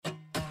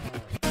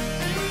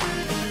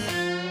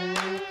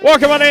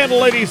Welcome on in,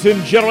 ladies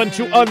and gentlemen,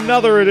 to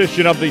another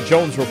edition of the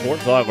Jones Report.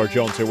 Tyler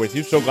Jones here with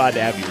you. So glad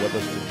to have you with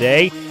us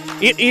today.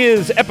 It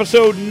is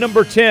episode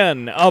number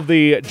 10 of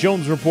the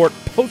Jones Report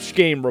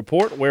Postgame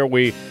Report, where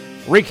we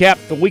recap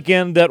the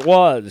weekend that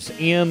was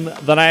in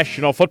the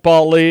National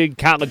Football League,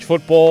 college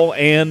football,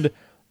 and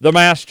the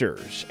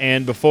Masters.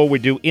 And before we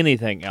do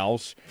anything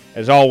else,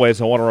 as always,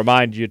 I want to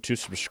remind you to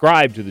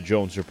subscribe to the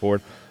Jones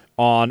Report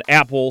on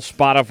Apple,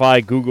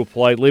 Spotify, Google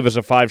Play. Leave us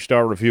a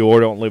 5-star review or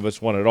don't leave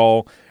us one at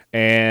all.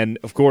 And,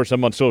 of course,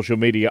 I'm on social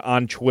media,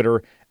 on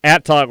Twitter,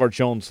 at Tyler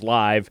Jones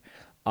Live,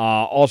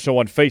 also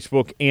on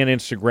Facebook and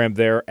Instagram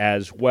there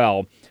as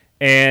well.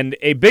 And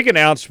a big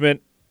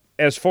announcement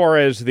as far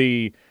as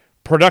the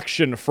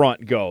production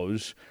front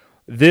goes.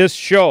 This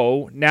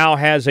show now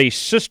has a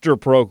sister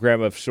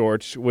program of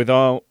sorts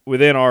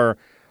within our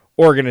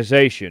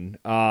organization.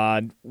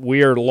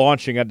 We are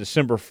launching on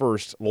December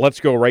 1st, Let's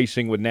Go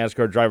Racing with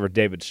NASCAR driver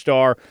David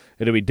Starr.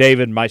 It'll be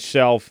David,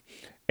 myself,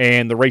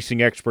 and the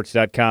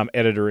RacingExperts.com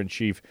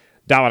editor-in-chief,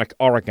 Dominic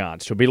Aragon.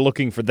 So be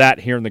looking for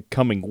that here in the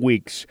coming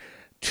weeks.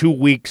 2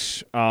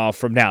 weeks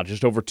from now,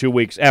 just over 2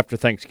 weeks after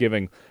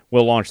Thanksgiving,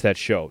 we'll launch that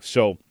show.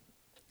 So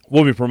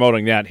we'll be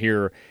promoting that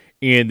here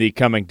in the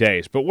coming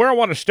days. But where I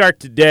want to start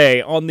today,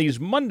 on these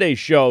Monday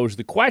shows,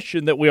 the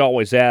question that we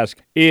always ask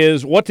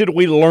is, what did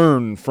we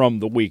learn from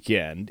the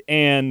weekend?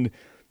 And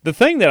the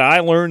thing that I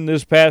learned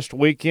this past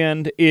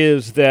weekend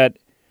is that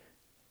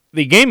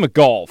the game of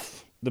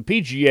golf, the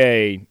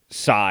PGA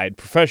side,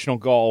 professional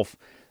golf,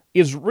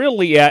 is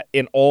really at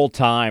an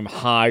all-time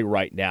high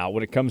right now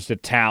when it comes to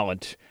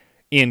talent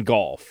in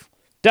golf.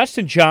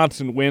 Dustin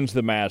Johnson wins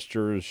the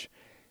Masters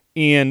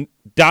in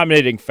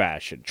dominating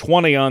fashion,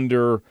 20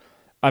 under.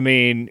 I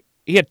mean,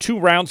 he had 2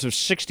 rounds of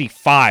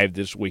 65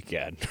 this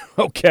weekend,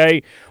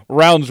 okay?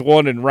 Rounds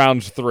 1 and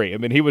rounds 3. I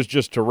mean, he was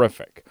just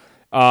terrific.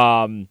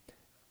 And,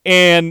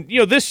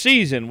 this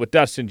season with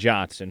Dustin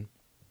Johnson,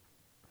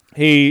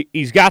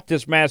 He's got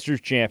this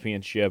Masters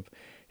championship.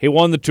 He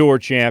won the Tour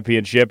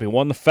championship. He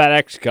won the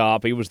FedEx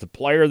Cup. He was the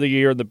player of the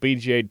year in the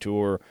PGA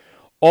Tour.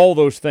 All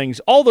those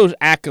things, all those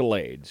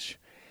accolades.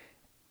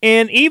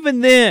 And even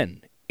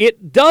then,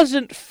 it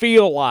doesn't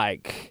feel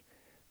like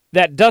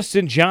that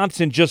Dustin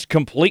Johnson just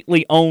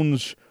completely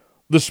owns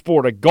the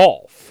sport of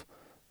golf.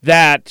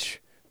 That,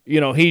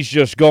 he's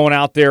just going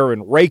out there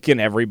and raking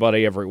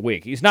everybody every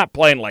week. He's not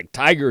playing like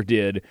Tiger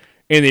did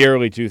in the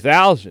early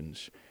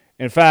 2000s.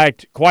 In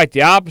fact, quite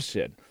the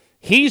opposite.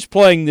 He's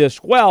playing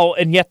this well,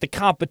 and yet the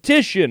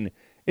competition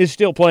is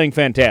still playing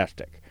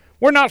fantastic.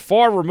 We're not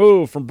far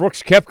removed from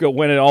Brooks Koepka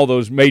winning all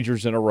those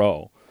majors in a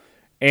row.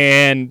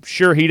 And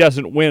sure, he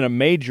doesn't win a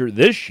major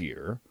this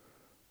year,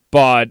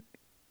 but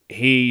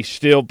he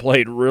still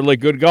played really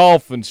good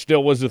golf and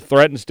still was a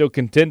threat and still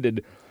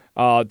contended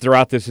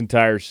throughout this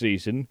entire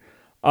season.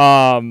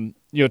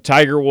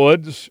 Tiger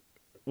Woods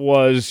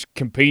was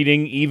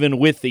competing even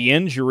with the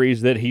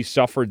injuries that he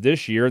suffered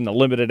this year in the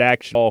limited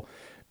action.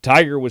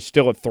 Tiger was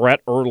still a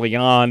threat early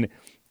on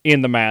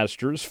in the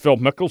Masters. Phil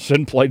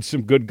Mickelson played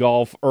some good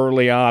golf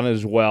early on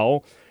as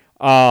well.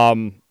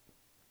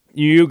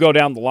 You go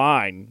down the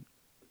line,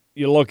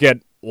 you look at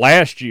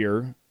last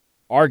year,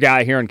 our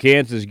guy here in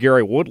Kansas,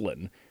 Gary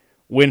Woodland,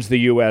 wins the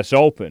U.S.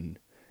 Open.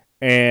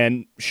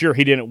 And sure,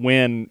 he didn't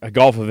win a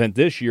golf event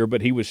this year,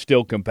 but he was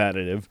still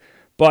competitive.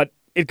 But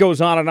it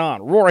goes on and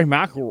on. Rory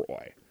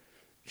McIlroy.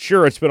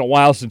 Sure, it's been a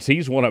while since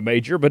he's won a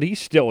major, but he's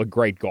still a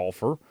great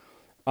golfer.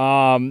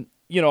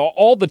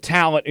 All the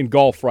talent in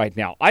golf right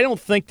now. I don't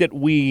think that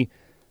we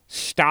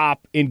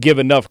stop and give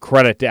enough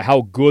credit to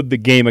how good the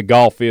game of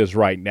golf is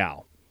right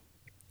now.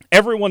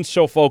 Everyone's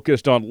so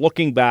focused on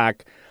looking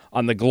back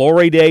on the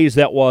glory days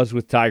that was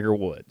with Tiger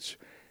Woods.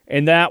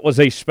 And that was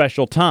a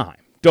special time.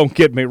 Don't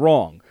get me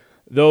wrong.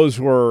 Those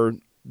were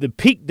the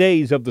peak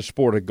days of the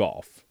sport of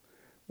golf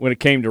when it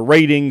came to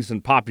ratings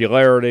and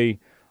popularity.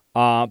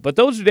 But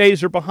those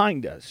days are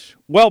behind us,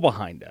 well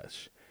behind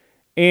us.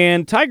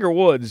 And Tiger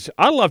Woods,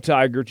 I love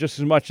Tiger just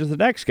as much as the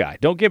next guy.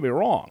 Don't get me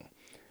wrong.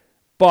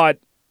 But,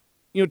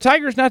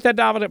 Tiger's not that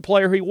dominant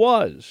player he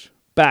was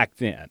back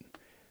then.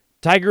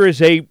 Tiger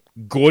is a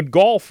good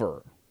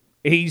golfer.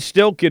 He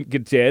still can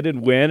contend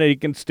and win, and he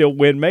can still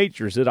win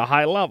majors at a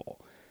high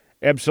level.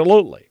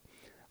 Absolutely.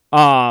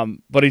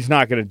 But he's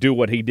not going to do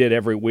what he did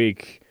every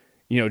week,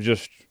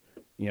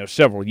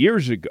 several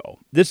years ago.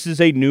 This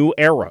is a new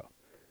era,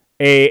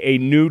 a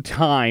new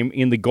time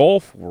in the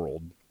golf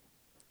world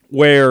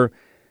where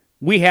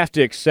we have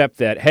to accept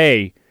that,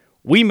 hey,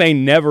 we may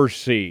never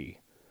see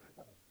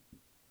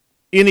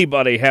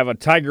anybody have a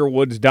Tiger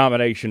Woods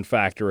domination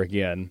factor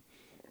again,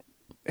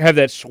 have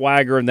that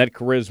swagger and that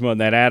charisma and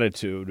that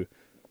attitude,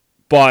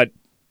 but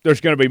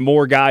there's going to be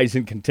more guys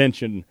in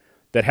contention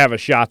that have a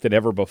shot than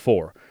ever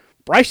before.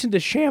 Bryson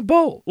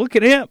DeChambeau, look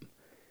at him.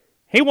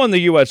 He won the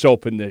U.S.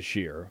 Open this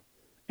year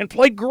and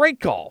played great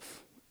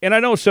golf. And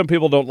I know some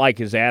people don't like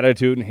his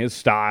attitude and his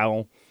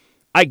style.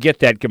 I get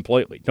that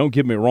completely. Don't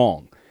get me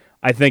wrong.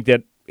 I think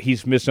that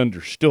he's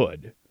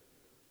misunderstood.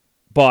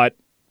 But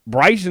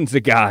Bryson's the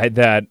guy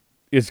that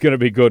is going to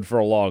be good for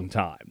a long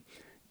time.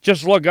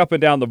 Just look up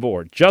and down the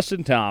board.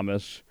 Justin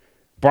Thomas,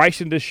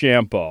 Bryson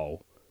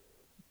DeChambeau,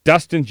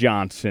 Dustin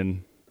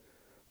Johnson,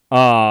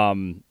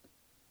 guys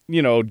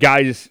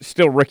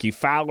still, Ricky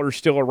Fowler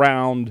still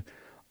around.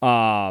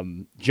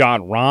 John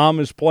Rahm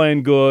is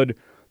playing good.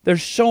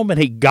 There's so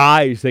many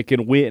guys that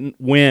can win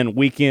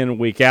week in and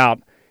week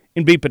out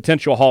and be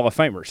potential Hall of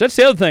Famers. That's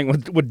the other thing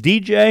with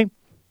DJ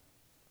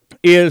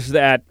is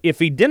that if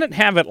he didn't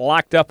have it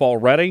locked up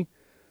already,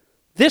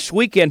 this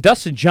weekend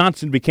Dustin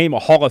Johnson became a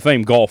Hall of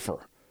Fame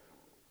golfer.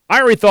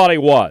 I already thought he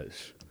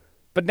was.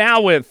 But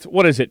now with,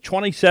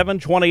 27,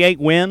 28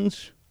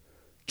 wins,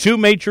 2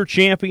 major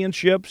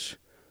championships,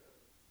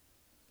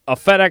 a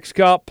FedEx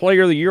Cup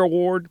Player of the Year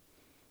award,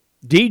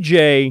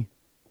 DJ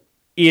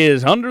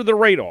is under the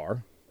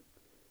radar.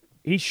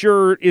 He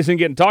sure isn't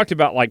getting talked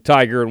about like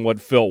Tiger and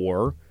what Phil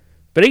were,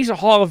 but he's a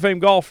Hall of Fame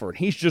golfer, and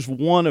he's just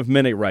one of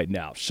many right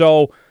now.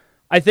 So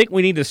I think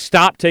we need to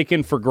stop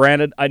taking for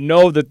granted. I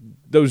know that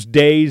those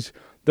days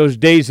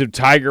of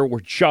Tiger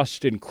were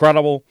just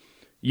incredible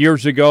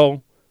years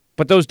ago,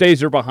 but those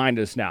days are behind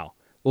us now.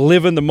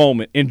 Live in the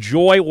moment.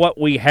 Enjoy what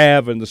we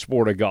have in the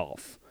sport of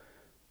golf.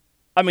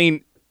 I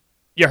mean,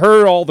 you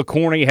heard all the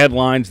corny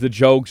headlines, the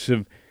jokes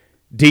of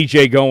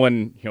DJ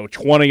going,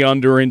 20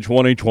 under in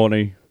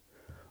 2020.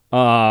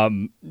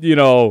 And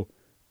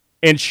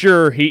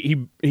sure,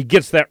 he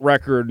gets that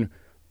record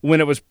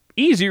when it was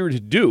easier to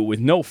do with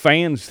no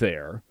fans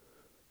there.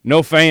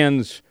 No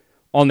fans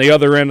on the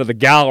other end of the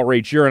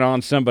gallery cheering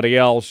on somebody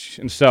else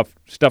and stuff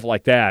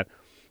like that.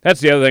 That's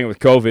the other thing with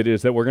COVID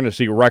is that we're going to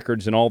see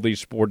records in all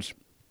these sports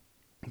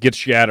get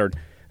shattered,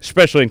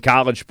 especially in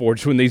college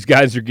sports when these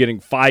guys are getting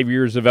 5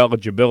 years of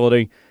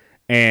eligibility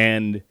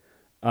and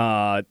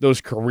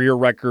those career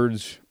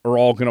records are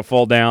all going to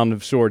fall down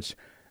of sorts.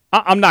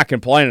 I'm not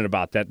complaining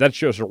about that. That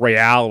shows a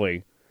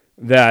reality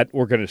that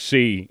we're going to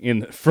see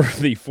for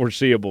the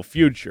foreseeable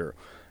future.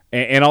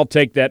 And I'll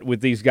take that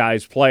with these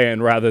guys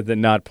playing rather than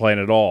not playing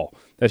at all.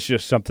 That's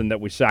just something that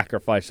we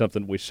sacrifice,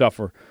 something we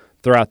suffer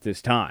throughout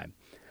this time.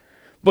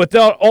 But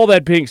all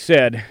that being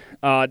said,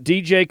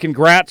 DJ,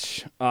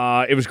 congrats.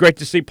 It was great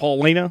to see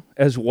Paulina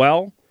as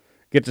well.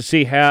 Get to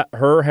see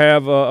her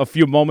have a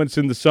few moments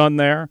in the sun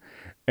there.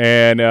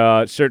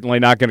 And certainly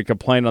not going to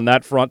complain on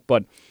that front.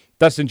 But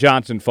Dustin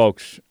Johnson,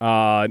 folks,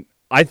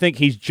 I think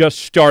he's just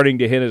starting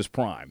to hit his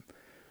prime.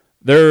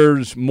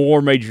 There's more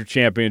major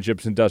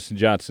championships in Dustin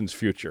Johnson's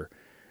future.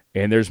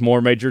 And there's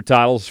more major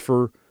titles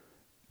for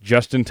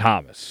Justin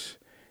Thomas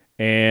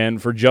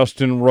and for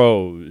Justin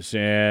Rose.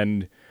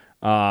 And,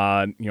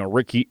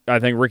 Ricky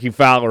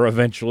Fowler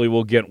eventually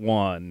will get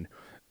one.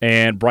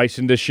 And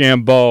Bryson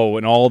DeChambeau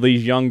and all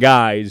these young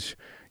guys.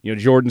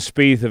 Jordan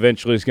Spieth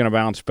eventually is going to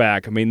bounce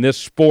back. I mean, this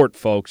sport,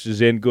 folks,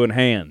 is in good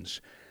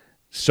hands.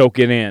 Soak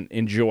it in.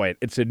 Enjoy it.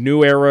 It's a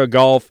new era of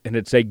golf, and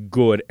it's a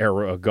good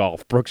era of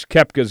golf. Brooks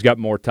Koepka's got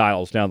more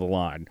titles down the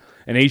line,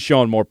 and he's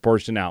showing more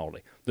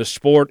personality. The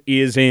sport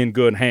is in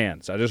good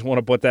hands. I just want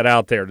to put that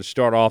out there to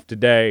start off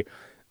today.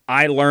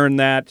 I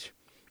learned that,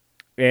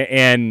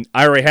 and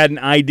I already had an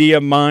idea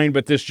of mine,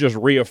 but this just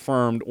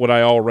reaffirmed what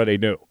I already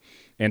knew.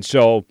 And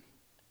so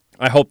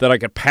I hope that I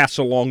could pass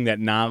along that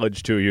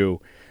knowledge to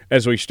you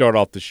as we start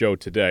off the show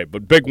today.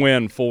 But big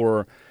win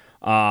for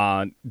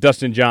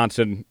Dustin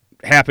Johnson.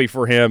 Happy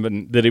for him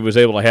and that he was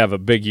able to have a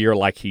big year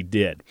like he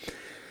did.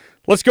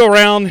 Let's go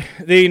around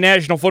the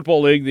National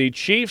Football League. The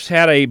Chiefs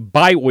had a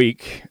bye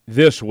week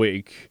this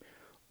week,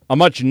 a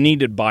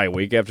much-needed bye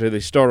week after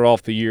they started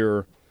off the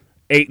year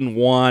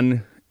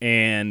 8-1,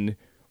 and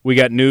we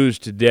got news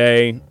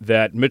today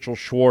that Mitchell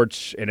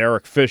Schwartz and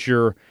Eric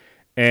Fisher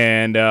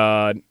and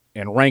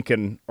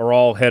Rankin are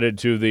all headed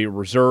to the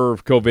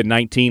reserve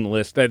COVID-19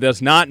 list. That does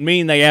not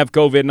mean they have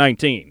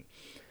COVID-19.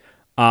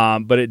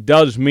 But it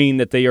does mean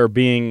that they are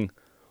being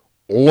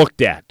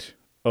looked at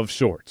of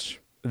sorts,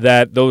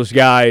 that those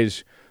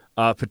guys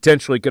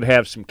potentially could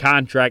have some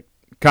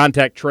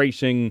contact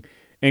tracing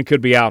and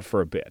could be out for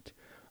a bit.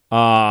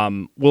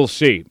 We'll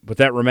see, but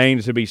that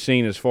remains to be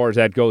seen as far as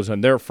that goes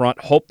on their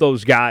front. Hope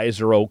those guys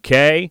are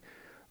okay,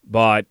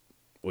 but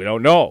we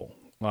don't know,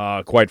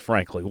 quite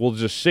frankly. We'll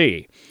just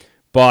see.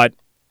 But,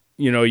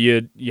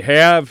 you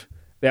have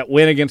that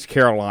win against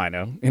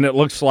Carolina, and it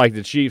looks like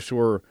the Chiefs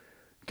were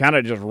kind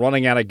of just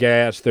running out of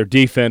gas. Their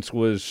defense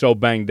was so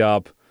banged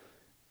up.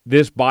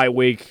 This bye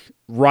week,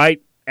 right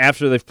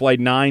after they've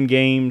played 9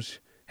 games,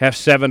 have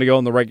 7 to go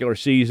in the regular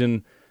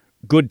season,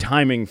 good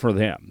timing for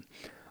them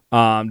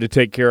to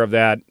take care of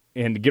that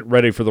and to get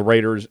ready for the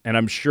Raiders. And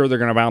I'm sure they're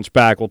going to bounce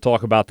back. We'll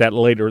talk about that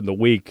later in the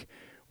week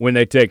when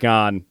they take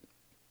on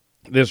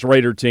this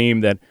Raider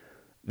team that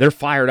they're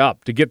fired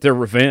up to get their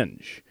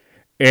revenge.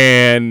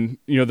 And,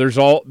 there's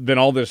been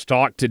all this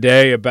talk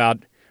today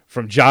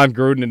from John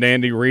Gruden and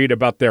Andy Reid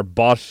about their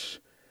bus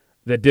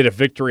that did a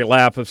victory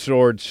lap of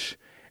sorts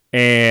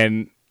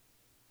and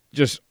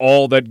just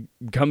all that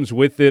comes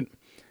with it.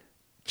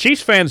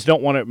 Chiefs fans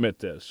don't want to admit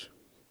this.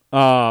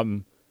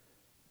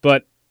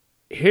 But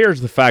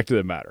here's the fact of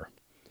the matter.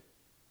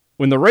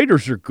 When the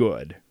Raiders are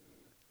good,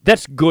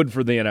 that's good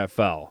for the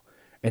NFL.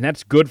 And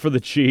that's good for the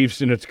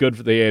Chiefs, and it's good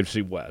for the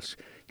AFC West.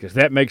 because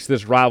that makes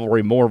this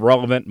rivalry more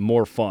relevant and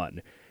more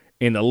fun.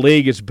 And the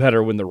league is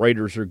better when the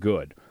Raiders are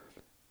good.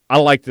 I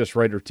like this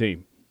Raider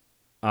team.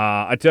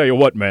 I tell you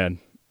what, man,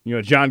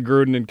 John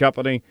Gruden and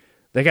company,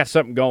 they got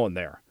something going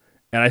there.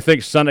 And I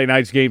think Sunday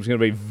night's game is going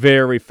to be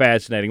very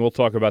fascinating. We'll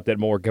talk about that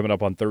more coming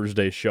up on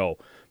Thursday's show.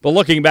 But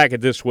looking back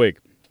at this week,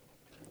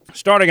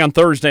 starting on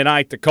Thursday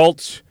night, the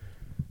Colts,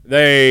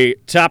 they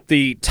topped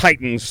the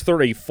Titans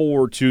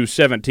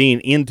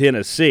 34-17 in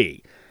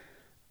Tennessee.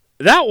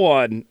 That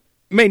one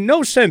made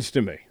no sense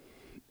to me.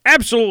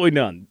 Absolutely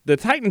none. The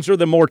Titans are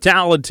the more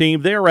talented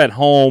team. They're at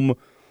home.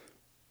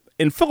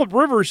 And Phillip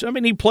Rivers,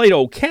 he played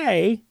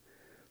okay,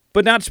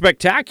 but not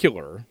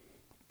spectacular.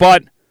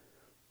 But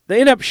they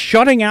end up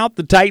shutting out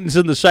the Titans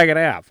in the second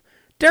half.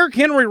 Derrick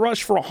Henry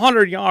rushed for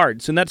 100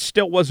 yards, and that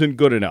still wasn't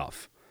good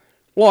enough.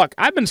 Look,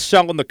 I've been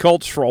selling the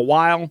Colts for a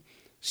while.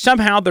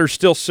 Somehow they're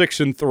still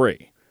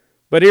 6-3.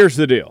 But here's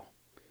the deal.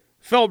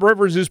 Phillip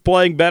Rivers is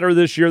playing better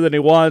this year than he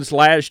was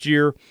last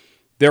year.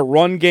 Their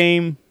run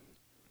game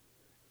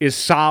is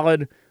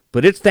solid,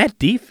 but it's that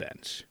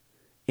defense.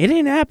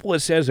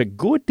 Indianapolis has a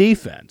good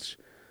defense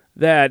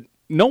that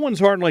no one's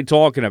hardly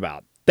talking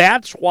about.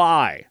 That's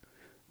why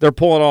they're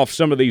pulling off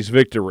some of these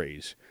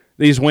victories,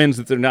 these wins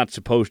that they're not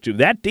supposed to.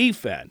 That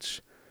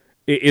defense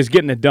is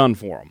getting it done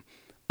for them.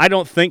 I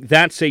don't think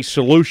that's a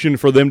solution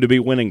for them to be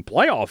winning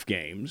playoff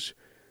games,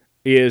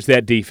 is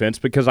that defense,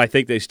 because I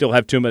think they still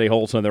have too many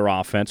holes in their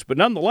offense. But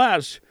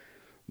nonetheless,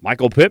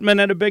 Michael Pittman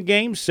had a big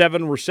game,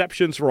 7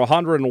 receptions for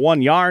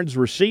 101 yards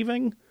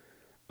receiving.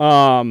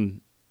 That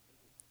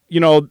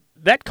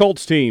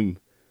Colts team,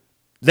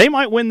 they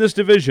might win this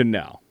division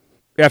now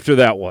after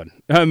that one.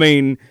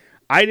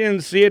 I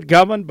didn't see it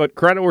coming, but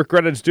credit where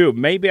credit's due.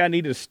 Maybe I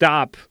need to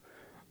stop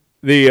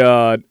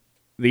the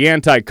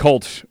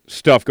anti-Colts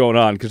stuff going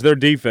on, because their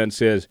defense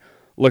has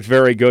looked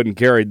very good and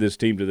carried this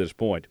team to this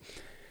point.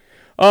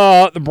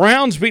 The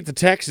Browns beat the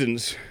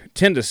Texans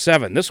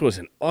 10-7. This was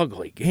an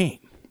ugly game.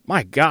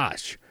 My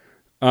gosh.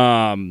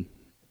 You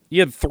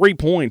had 3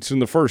 points in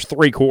the first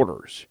 3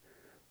 quarters.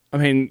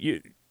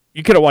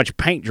 You could have watched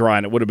paint dry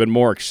and it would have been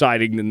more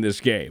exciting than this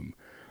game.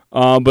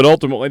 But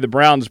ultimately, the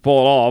Browns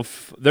pull it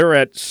off. They're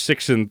at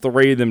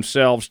 6-3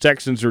 themselves.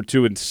 Texans are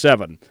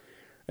 2-7.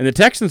 And the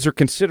Texans are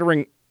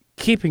considering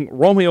keeping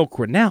Romeo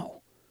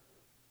Crennel.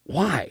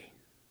 Why?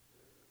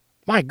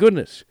 My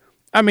goodness.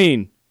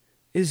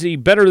 Is he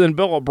better than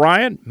Bill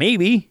O'Brien?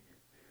 Maybe.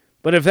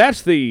 But if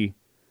that's the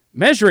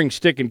measuring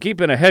stick in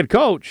keeping a head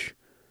coach,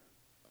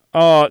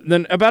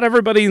 then about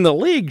everybody in the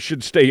league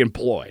should stay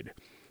employed.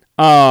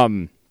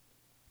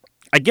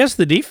 I guess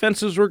the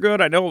defenses were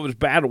good. I know it was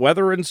bad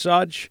weather and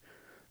such,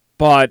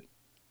 but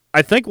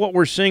I think what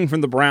we're seeing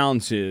from the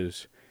Browns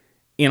is,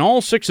 in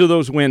all 6 of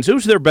those wins,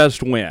 who's their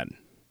best win?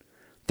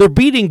 They're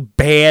beating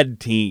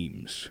bad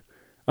teams,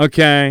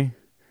 okay?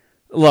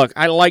 Look,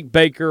 I like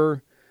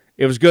Baker.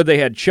 It was good they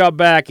had Chubb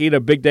back. He had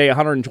a big day,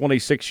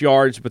 126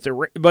 yards. But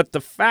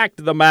the fact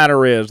of the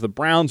matter is the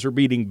Browns are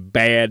beating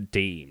bad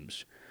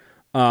teams.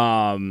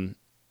 Sell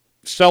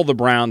the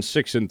Browns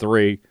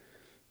 6-3.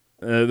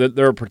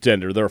 They're a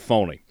pretender. They're a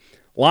phony.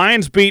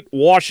 Lions beat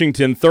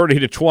Washington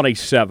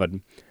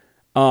 30-27.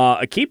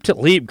 Aqib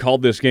Talib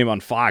called this game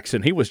on Fox,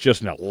 and he was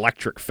just an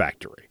electric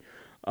factory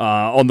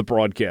on the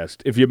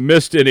broadcast. If you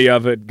missed any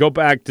of it, go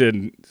back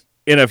to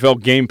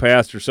NFL Game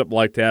Pass or something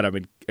like that.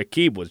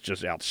 Aqib was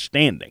just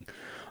outstanding.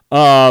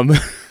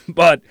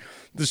 But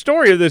the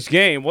story of this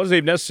game wasn't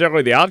even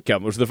necessarily the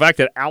outcome. It was the fact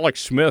that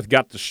Alex Smith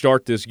got to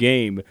start this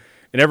game.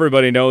 And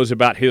everybody knows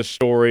about his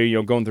story,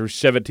 going through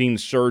 17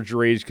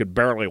 surgeries, could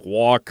barely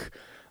walk.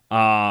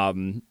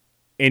 And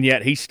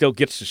yet he still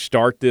gets to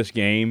start this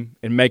game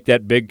and make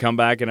that big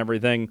comeback and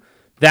everything.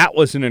 That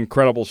was an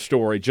incredible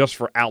story just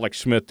for Alex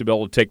Smith to be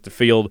able to take the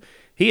field.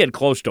 He had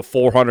close to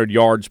 400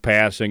 yards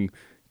passing.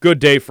 Good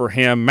day for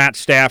him. Matt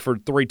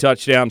Stafford, 3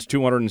 touchdowns,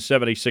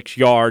 276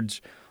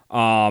 yards.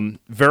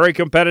 Very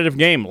competitive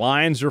game.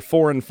 Lions are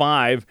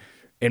 4-5,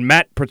 and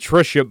Matt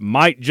Patricia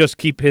might just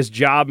keep his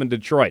job in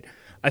Detroit.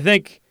 I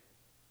think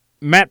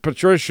Matt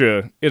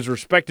Patricia is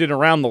respected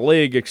around the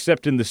league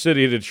except in the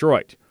city of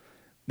Detroit.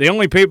 The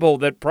only people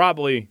that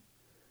probably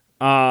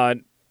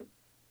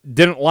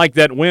didn't like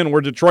that win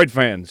were Detroit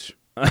fans.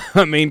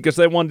 Because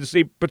they wanted to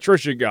see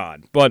Patricia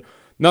gone. But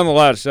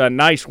nonetheless, a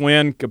nice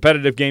win,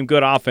 competitive game,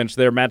 good offense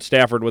there. Matt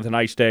Stafford with a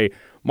nice day.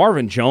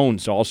 Marvin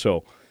Jones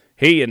also.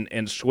 He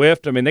and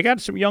Swift, they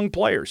got some young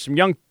players, some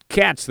young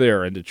cats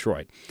there in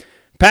Detroit.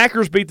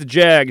 Packers beat the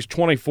Jags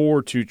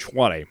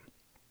 24-20.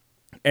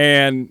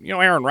 And,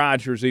 Aaron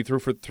Rodgers, he threw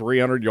for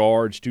 300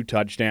 yards, 2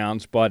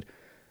 touchdowns. But,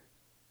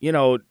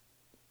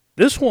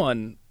 this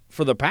one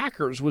for the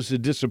Packers was a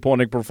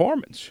disappointing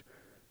performance.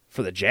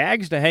 For the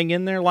Jags to hang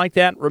in there like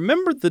that.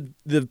 Remember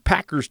the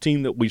Packers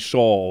team that we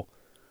saw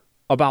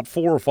about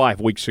 4 or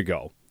 5 weeks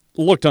ago?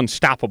 Looked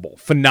unstoppable,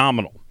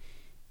 phenomenal.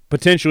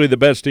 Potentially the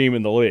best team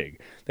in the league.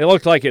 They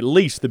looked like at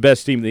least the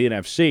best team in the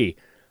NFC.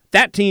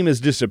 That team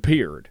has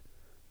disappeared.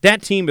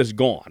 That team is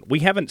gone. We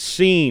haven't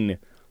seen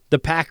the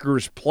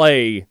Packers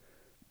play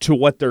to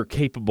what they're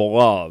capable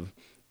of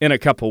in a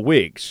couple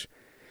weeks.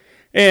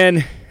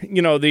 And,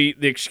 the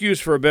excuse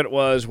for a bit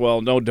was,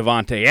 well, no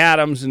Devontae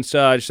Adams and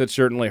such. That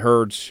certainly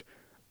hurts.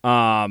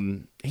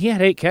 He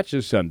had 8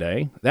 catches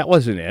Sunday. That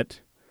wasn't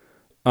it.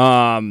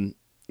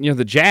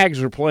 The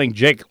Jags were playing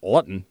Jake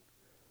Luton.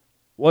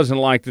 Wasn't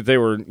like that they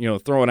were,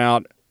 throwing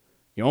out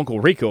Uncle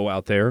Rico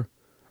out there.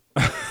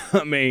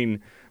 I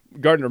mean,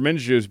 Gardner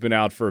Minshew's been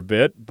out for a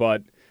bit,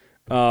 but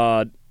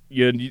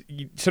you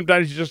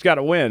sometimes you just got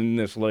to win in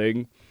this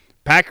league.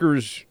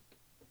 Packers,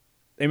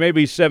 they may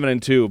be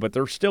 7-2, but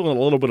they're still in a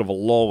little bit of a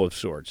lull of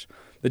sorts.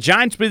 The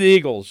Giants beat the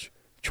Eagles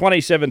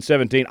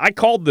 27-17. I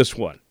called this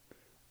one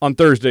on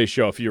Thursday's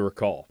show, if you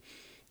recall.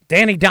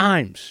 Danny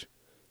Dimes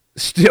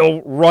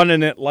still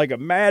running it like a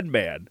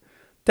madman.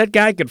 That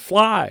guy could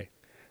fly.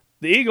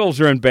 The Eagles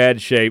are in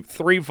bad shape,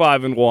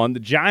 3-5-1. The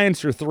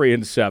Giants are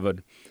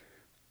 3-7.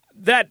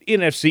 That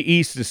NFC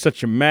East is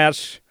such a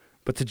mess,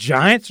 but the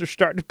Giants are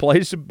starting to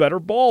play some better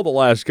ball the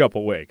last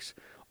couple weeks.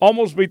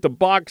 Almost beat the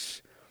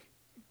Bucs.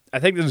 I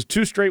think there's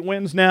 2 straight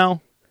wins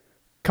now.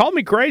 Call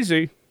me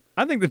crazy.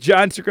 I think the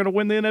Giants are going to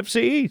win the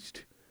NFC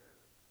East.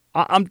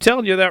 I'm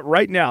telling you that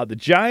right now. The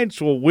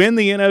Giants will win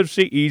the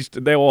NFC East,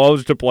 and they will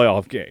host a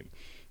playoff game.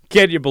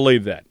 Can you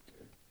believe that?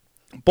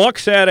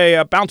 Bucs had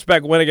a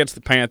bounce-back win against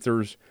the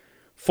Panthers,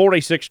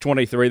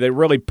 46-23. They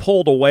really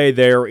pulled away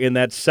there in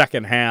that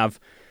second half.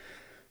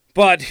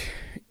 But,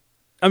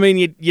 I mean,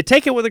 you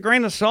take it with a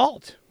grain of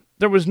salt.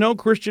 There was no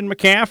Christian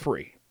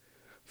McCaffrey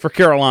for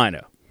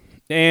Carolina.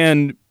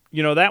 And,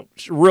 that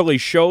really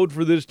showed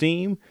for this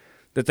team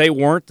that they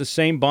weren't the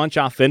same bunch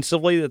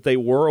offensively that they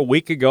were a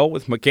week ago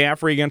with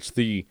McCaffrey against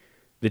the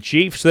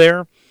Chiefs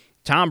there.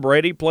 Tom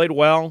Brady played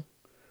well.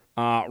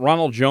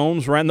 Ronald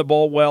Jones ran the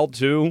ball well,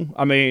 too.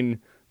 I mean,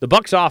 the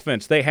Bucs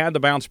offense, they had the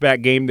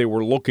bounce-back game they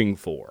were looking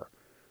for.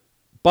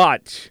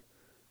 But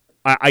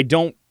I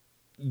don't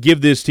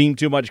give this team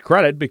too much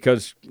credit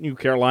because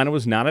Carolina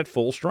was not at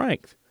full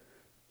strength.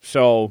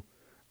 So,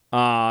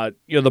 the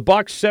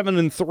Bucs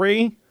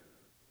 7-3,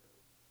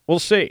 we'll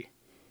see.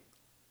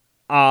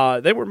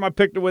 They were my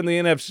pick to win the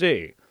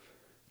NFC,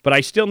 but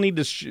I still need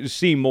to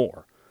see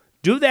more.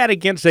 Do that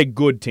against a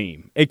good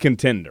team, a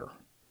contender,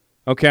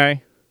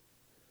 okay?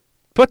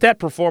 Put that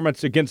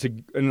performance against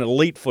an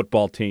elite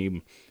football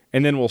team,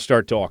 and then we'll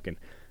start talking.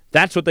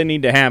 That's what they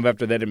need to have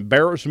after that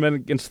embarrassment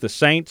against the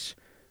Saints.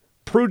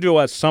 Prove to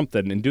us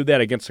something and do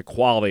that against a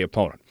quality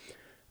opponent.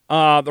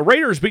 The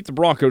Raiders beat the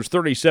Broncos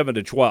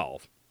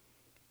 37-12.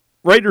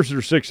 Raiders are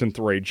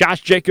 6-3.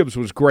 Josh Jacobs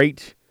was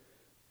great.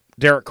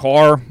 Derek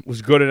Carr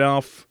was good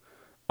enough.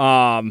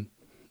 The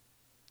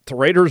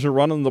Raiders are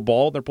running the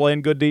ball. They're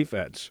playing good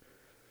defense.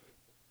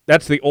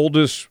 That's the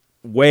oldest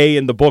way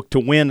in the book to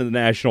win in the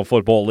National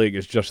Football League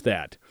is just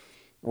that.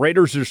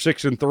 Raiders are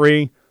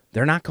 6-3.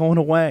 They're not going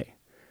away.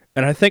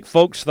 And I think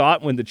folks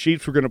thought when the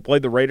Chiefs were going to play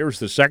the Raiders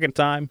the second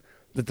time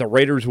that the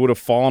Raiders would have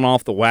fallen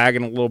off the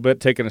wagon a little bit,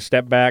 taken a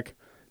step back.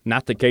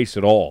 Not the case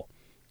at all.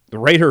 The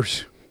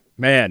Raiders,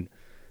 man,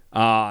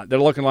 they're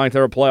looking like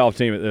they're a playoff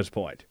team at this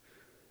point.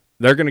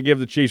 They're going to give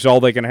the Chiefs all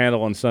they can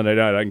handle on Sunday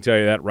night. I can tell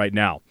you that right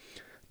now.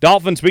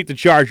 Dolphins beat the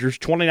Chargers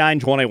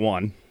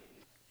 29-21.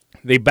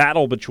 The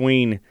battle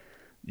between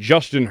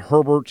Justin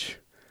Herbert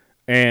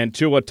and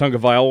Tua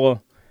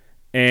Tagovailoa,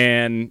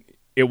 and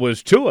it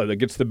was Tua that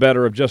gets the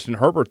better of Justin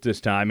Herbert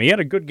this time. He had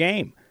a good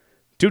game.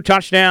 2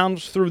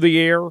 touchdowns through the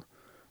air.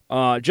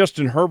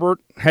 Justin Herbert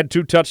had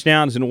 2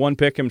 touchdowns and 1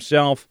 pick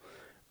himself.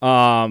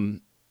 The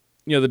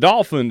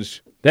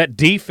Dolphins, that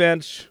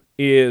defense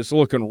is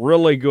looking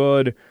really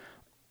good.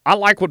 I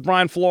like what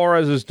Brian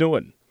Flores is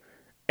doing.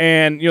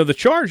 And, the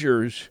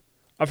Chargers,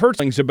 I've heard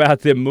things about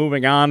them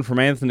moving on from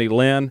Anthony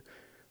Lynn.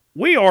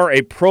 We are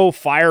a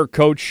pro-fire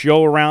coach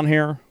show around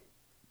here,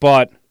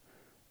 but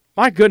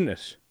my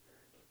goodness,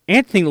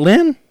 Anthony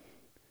Lynn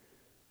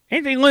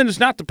is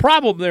not the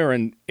problem there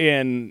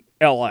in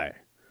L.A.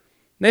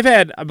 They've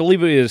had, I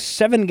believe it is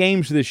 7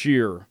 games this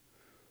year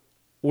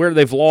where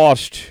they've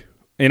lost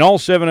in all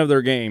 7 of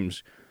their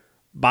games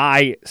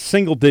by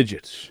single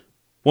digits.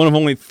 One of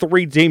only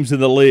 3 teams in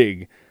the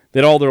league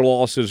that all their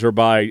losses are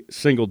by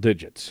single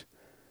digits.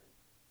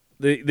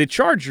 The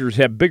Chargers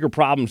have bigger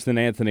problems than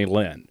Anthony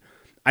Lynn.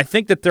 I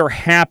think that they're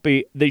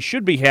happy. They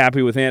should be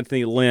happy with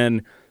Anthony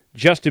Lynn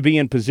just to be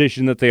in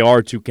position that they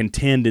are to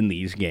contend in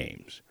these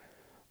games.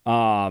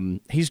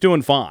 He's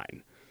doing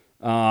fine.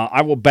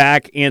 I will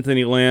back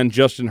Anthony Lynn,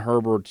 Justin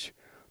Herbert.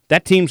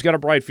 That team's got a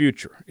bright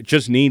future. It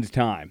just needs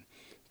time.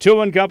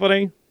 Tua and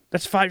company,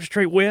 that's 5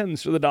 straight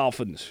wins for the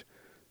Dolphins.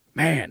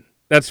 Man,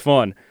 that's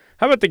fun.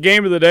 How about the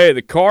game of the day?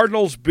 The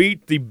Cardinals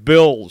beat the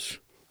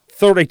Bills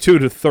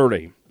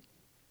 32-30.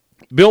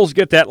 Bills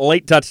get that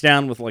late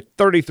touchdown with like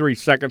 33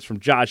 seconds from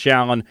Josh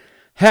Allen.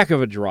 Heck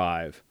of a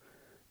drive.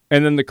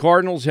 And then the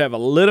Cardinals have a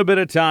little bit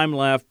of time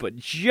left, but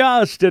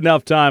just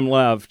enough time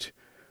left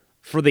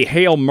for the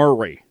Hail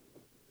Murray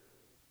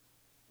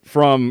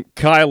from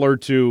Kyler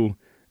to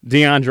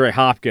DeAndre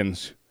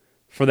Hopkins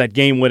for that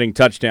game-winning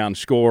touchdown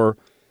score.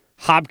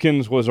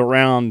 Hopkins was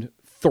around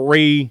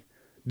 3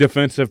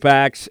 defensive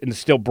backs and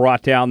still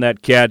brought down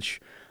that catch.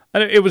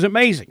 It was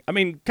amazing. I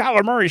mean,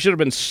 Kyler Murray should have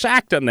been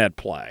sacked on that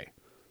play.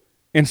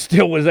 and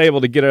still was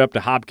able to get it up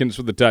to Hopkins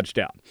with the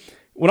touchdown.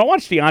 When I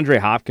watch DeAndre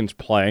Hopkins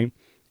play,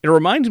 it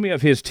reminds me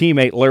of his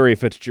teammate Larry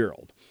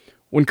Fitzgerald.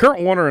 When Kurt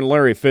Warner and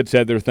Larry Fitz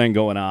had their thing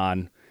going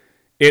on,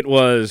 it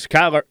was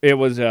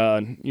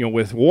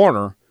with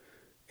Warner,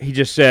 he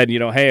just said,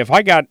 hey, if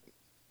I got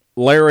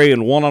Larry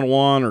in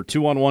one-on-one or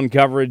two-on-one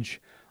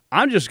coverage,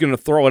 I'm just going to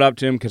throw it up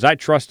to him because I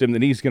trust him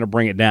that he's going to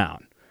bring it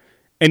down.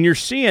 And you're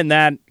seeing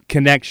that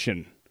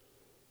connection,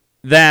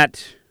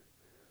 that,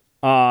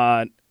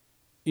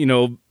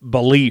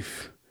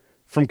 belief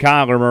from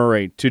Kyler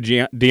Murray to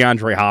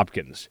DeAndre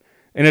Hopkins.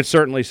 And it's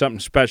certainly something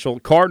special.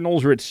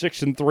 Cardinals are at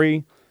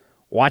 6-3.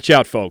 Watch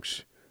out,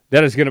 folks.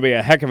 That is going to be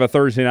a heck of a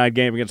Thursday night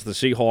game against the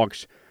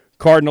Seahawks.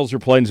 Cardinals are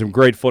playing some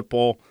great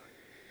football.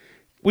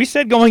 We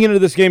said going into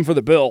this game for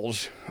the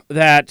Bills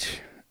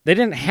that they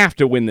didn't have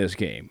to win this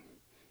game.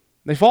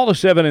 They fall to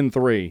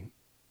 7-3.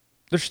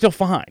 They're still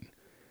fine.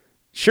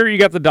 Sure, you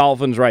got the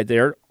Dolphins right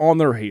there on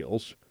their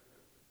heels,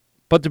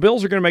 but the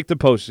Bills are going to make the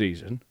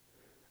postseason.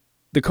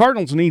 The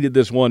Cardinals needed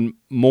this one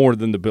more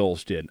than the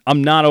Bills did.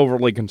 I'm not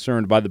overly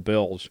concerned by the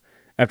Bills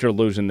after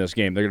losing this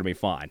game. They're going to be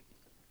fine.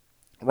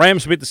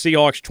 Rams beat the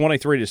Seahawks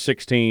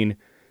 23-16.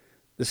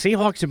 The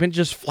Seahawks have been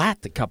just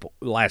flat the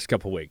last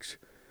couple weeks.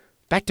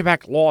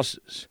 Back-to-back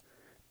losses.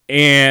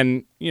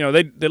 And,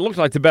 they looked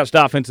like the best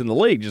offense in the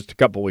league just a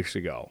couple weeks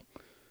ago.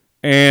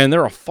 And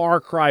they're a far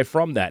cry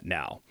from that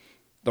now.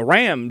 The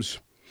Rams,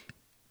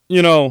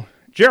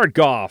 Jared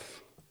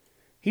Goff,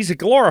 he's a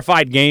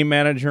glorified game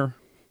manager.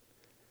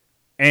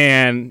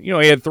 And, he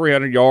had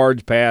 300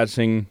 yards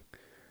passing.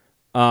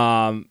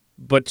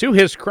 But to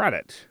his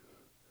credit,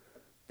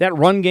 that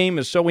run game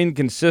is so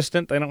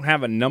inconsistent. They don't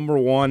have a number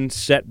one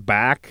set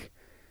back.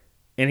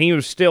 And he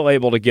was still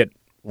able to get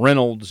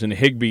Reynolds and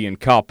Higbee and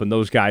Kupp and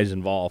those guys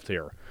involved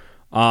here.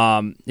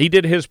 He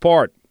did his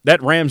part.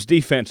 That Rams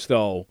defense,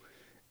 though,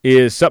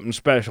 is something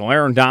special.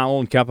 Aaron Donald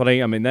and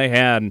company, they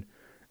had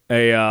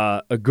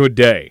a good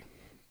day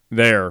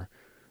there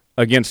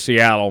against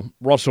Seattle.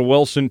 Russell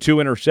Wilson, 2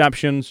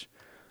 interceptions.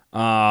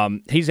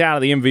 He's out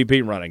of the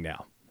MVP running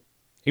now.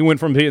 He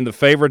went from being the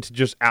favorite to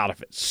just out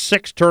of it.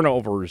 6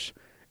 turnovers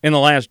in the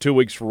last 2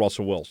 weeks for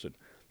Russell Wilson.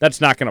 That's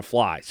not going to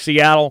fly.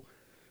 Seattle,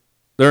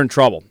 they're in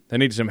trouble. They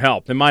need some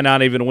help. They might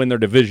not even win their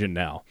division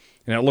now.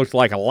 And it looked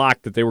like a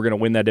lock that they were going to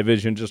win that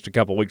division just a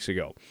couple weeks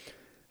ago.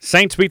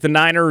 Saints beat the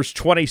Niners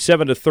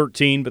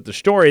 27-13, but the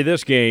story of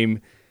this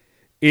game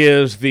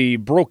is the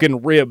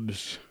broken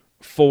ribs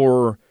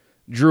for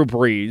Drew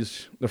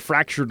Brees, the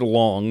fractured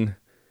lung.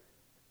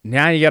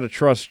 Now you got to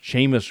trust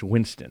Jameis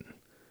Winston.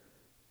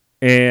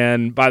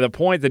 And by the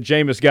point that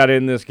Jameis got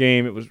in this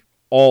game, it was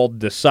all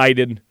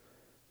decided.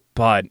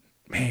 But,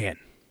 man,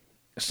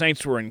 the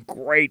Saints were in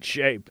great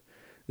shape.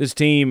 This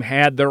team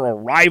had their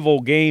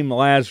arrival game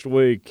last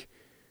week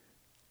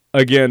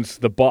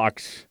against the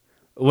Bucs,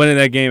 winning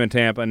that game in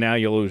Tampa, and now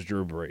you lose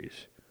Drew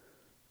Brees.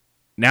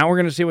 Now we're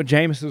going to see what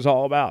Jameis is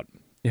all about.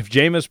 If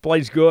Jameis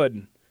plays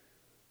good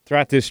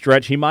throughout this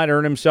stretch, he might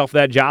earn himself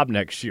that job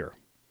next year.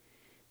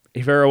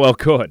 He very well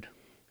could.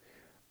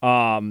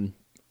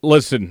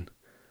 Listen,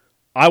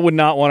 I would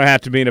not want to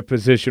have to be in a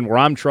position where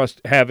I'm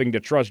having to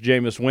trust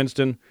Jameis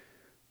Winston,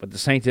 but the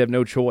Saints have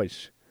no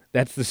choice.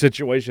 That's the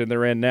situation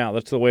they're in now.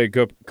 That's the way a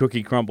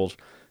cookie crumbles.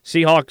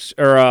 Seahawks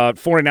or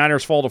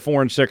 49ers fall to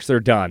 4-6. They're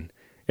done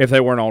if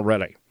they weren't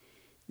already.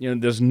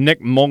 This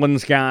Nick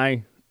Mullins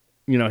guy,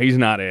 he's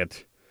not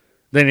it.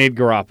 They need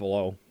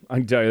Garoppolo. I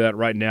can tell you that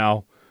right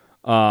now.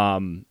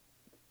 The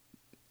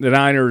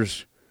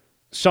Niners,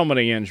 so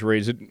many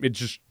injuries. It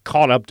just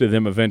caught up to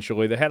them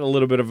eventually. They had a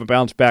little bit of a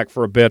bounce back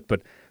for a bit,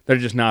 but they're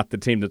just not the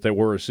team that they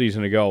were a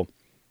season ago.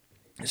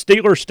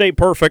 Steelers stay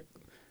perfect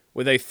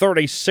with a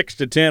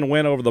 36-10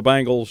 win over the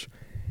Bengals.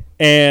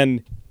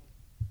 And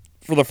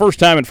for the first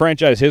time in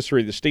franchise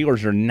history, the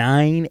Steelers are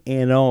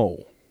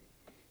 9-0.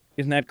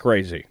 Isn't that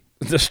crazy?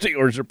 The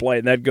Steelers are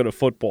playing that good of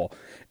football.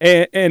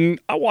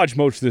 And I watched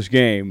most of this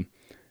game.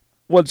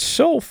 What's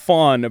so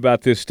fun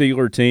about this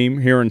Steeler team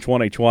here in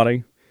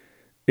 2020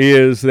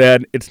 is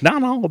that it's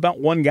not all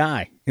about one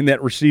guy in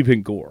that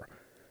receiving corps.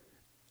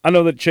 I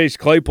know that Chase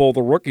Claypool,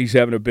 the rookie's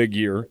having a big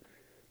year,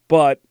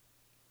 but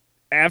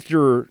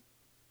after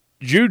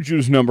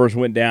Juju's numbers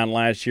went down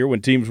last year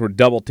when teams were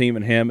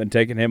double-teaming him and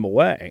taking him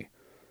away,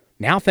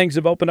 now things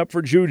have opened up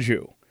for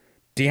Juju.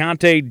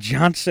 Deontay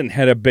Johnson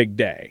had a big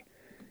day.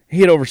 He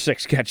had over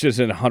 6 catches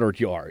and 100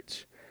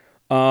 yards.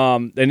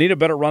 They need a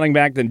better running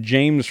back than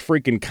James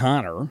freaking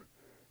Conner,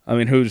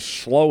 who's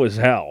slow as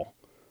hell.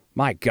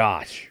 My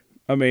gosh.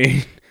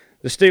 The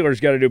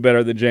Steelers got to do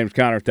better than James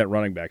Conner at that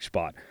running back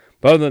spot.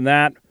 But other than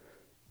that,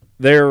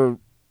 their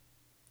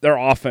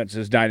offense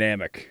is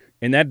dynamic.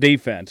 And that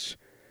defense,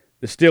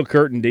 the Steel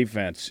Curtain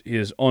defense,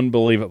 is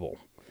unbelievable.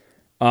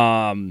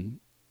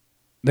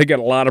 They got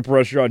a lot of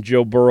pressure on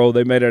Joe Burrow.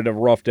 They made it a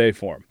rough day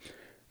for him.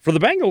 For the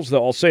Bengals,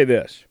 though, I'll say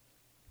this.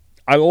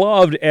 I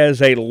loved,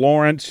 as a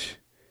Lawrence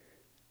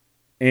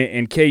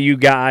and KU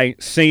guy,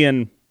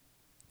 seeing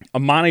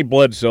Amani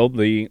Bledsoe,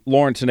 the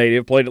Lawrence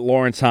native, played at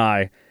Lawrence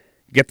High,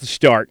 get the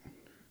start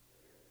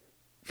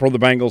for the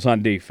Bengals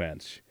on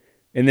defense.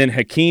 And then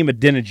Hakeem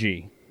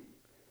Adeniji,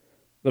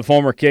 the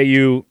former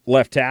KU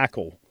left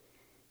tackle,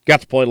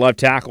 got to play left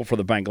tackle for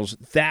the Bengals.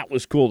 That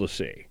was cool to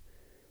see.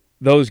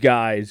 Those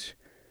guys,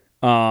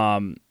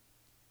 and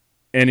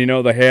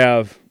they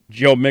have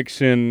Joe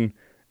Mixon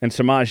and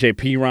Samaje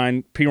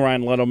Perine.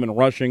 Perine led them in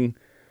rushing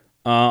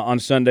on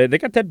Sunday. They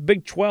got that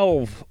Big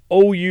 12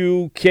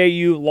 OU,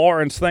 KU,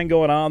 Lawrence thing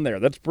going on there.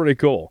 That's pretty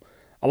cool.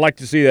 I like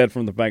to see that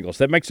from the Bengals.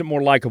 That makes it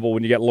more likable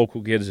when you get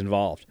local kids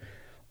involved.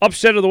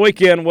 Upset of the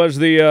weekend was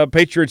the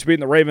Patriots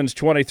beating the Ravens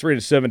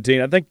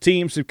 23-17. I think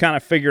teams have kind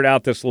of figured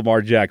out this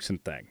Lamar Jackson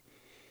thing.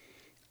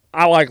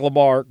 I like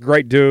Lamar,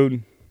 great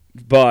dude,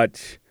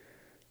 but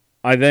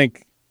I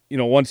think,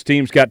 once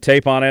teams got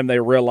tape on him, they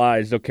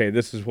realized, okay,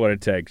 this is what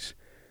it takes.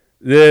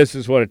 This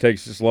is what it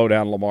takes to slow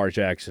down Lamar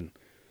Jackson.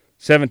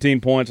 17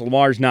 points.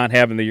 Lamar's not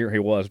having the year he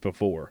was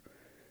before.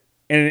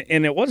 And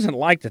it wasn't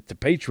like that the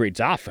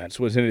Patriots' offense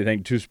was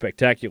anything too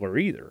spectacular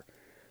either.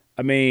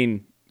 I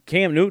mean,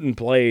 Cam Newton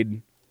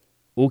played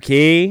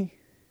okay.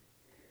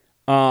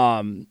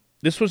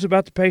 This was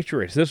about the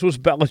Patriots. This was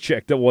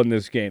Belichick that won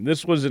this game.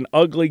 This was an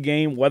ugly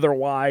game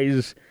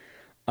weather-wise.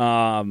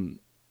 Cam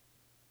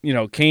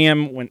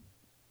went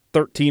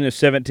 13 of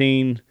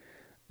 17.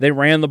 They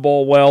ran the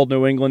ball well,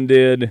 New England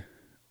did.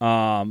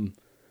 But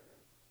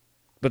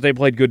they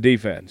played good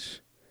defense.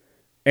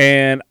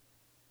 And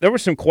there were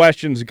some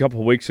questions a couple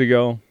of weeks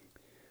ago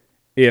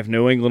if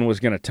New England was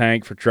going to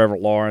tank for Trevor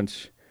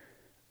Lawrence.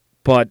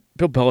 But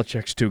Bill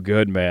Belichick's too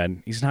good,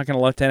 man. He's not going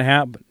to let that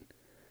happen.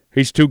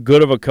 He's too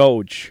good of a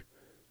coach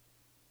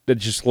to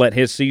just let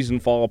his season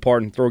fall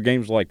apart and throw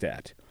games like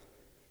that.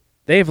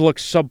 They've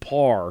looked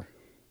subpar,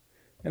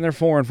 and they're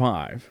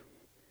 4-5.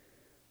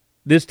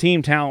 This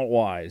team,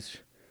 talent-wise,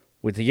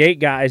 with the 8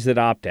 guys that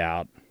opt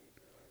out,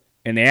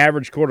 and the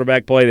average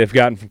quarterback play they've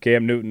gotten from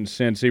Cam Newton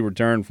since he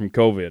returned from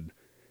COVID,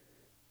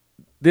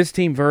 this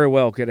team very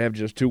well could have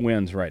just 2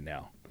 wins right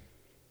now.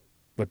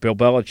 But Bill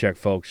Belichick,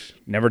 folks,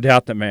 never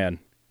doubt the man.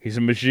 He's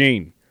a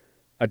machine.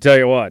 I tell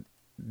you what,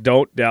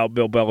 don't doubt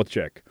Bill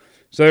Belichick.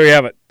 So there you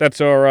have it. That's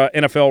our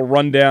NFL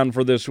rundown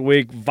for this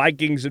week.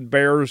 Vikings and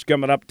Bears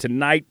coming up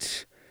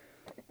tonight.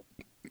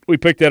 We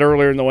picked that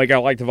earlier in the week. I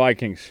like the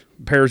Vikings.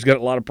 Bears got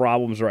a lot of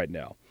problems right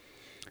now.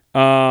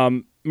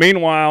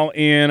 Meanwhile,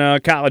 in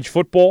college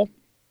football,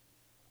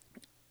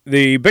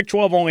 the Big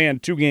 12 only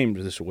had 2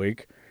 games this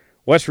week.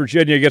 West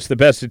Virginia gets the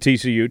best of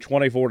TCU,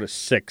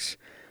 24-6.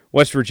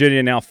 West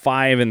Virginia now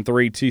 5-3.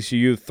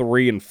 TCU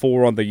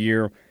 3-4 on the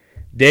year.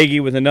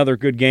 Daggy with another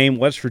good game.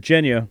 West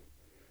Virginia,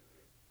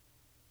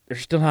 they're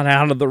still not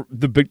out of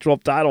the Big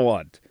 12 title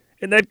hunt.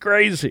 Isn't that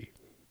crazy?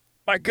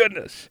 My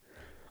goodness.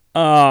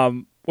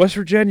 West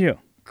Virginia,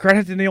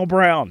 credit to Neil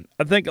Brown.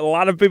 I think a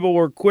lot of people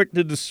were quick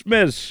to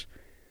dismiss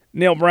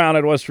Neil Brown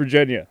at West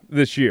Virginia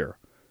this year.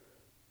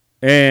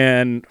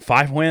 And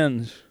 5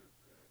 wins.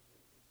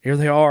 Here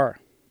they are.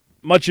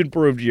 Much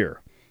improved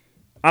year.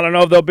 I don't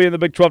know if they'll be in the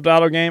Big 12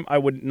 title game. I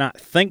would not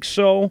think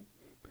so.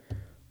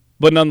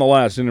 But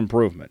nonetheless, an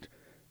improvement.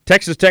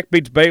 Texas Tech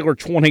beats Baylor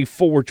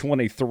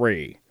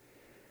 24-23.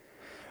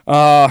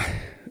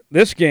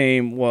 This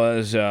game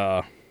was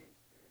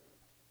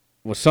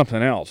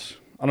something else.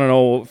 I don't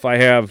know if I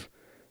have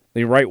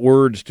the right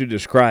words to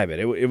describe it.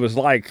 It was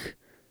like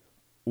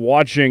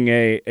watching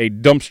a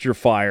dumpster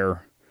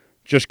fire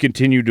just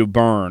continue to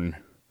burn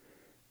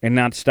and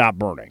not stop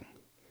burning.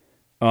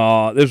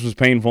 This was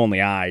painful in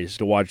the eyes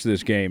to watch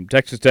this game.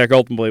 Texas Tech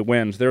ultimately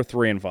wins. They're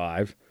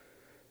 3-5.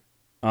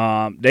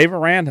 Dave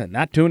Aranda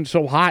not doing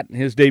so hot in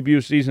his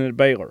debut season at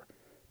Baylor.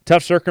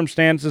 Tough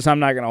circumstances. I'm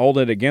not going to hold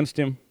it against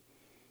him.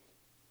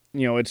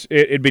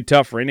 It'd be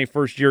tough for any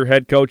first-year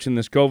head coach in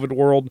this COVID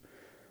world.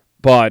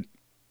 But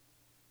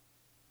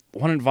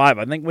 1-5,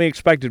 I think we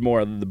expected more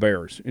of the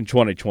Bears in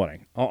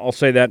 2020. I'll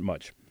say that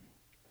much.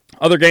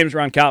 Other games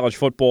around college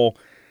football.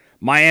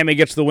 Miami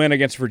gets the win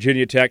against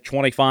Virginia Tech,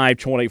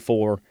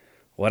 25-24.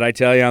 What'd I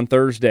tell you on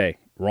Thursday?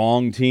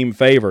 Wrong team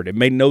favored. It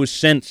made no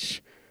sense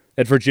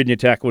that Virginia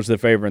Tech was the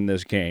favorite in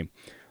this game.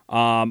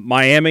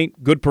 Miami,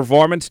 good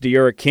performance.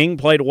 De'Ara King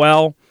played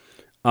well.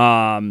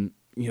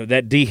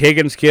 That D.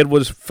 Higgins kid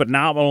was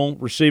phenomenal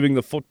receiving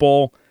the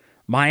football.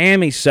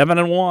 Miami,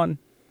 7-1.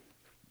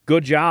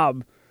 Good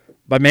job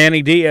by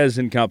Manny Diaz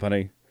and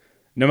company.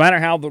 No matter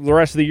how the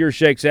rest of the year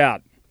shakes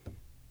out,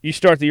 you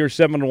start the year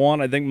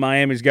 7-1, I think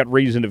Miami's got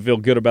reason to feel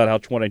good about how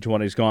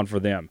 2020's gone for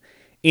them.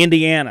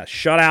 Indiana,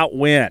 shutout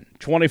win,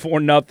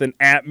 24-0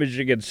 at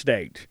Michigan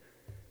State.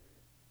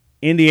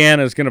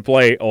 Indiana's going to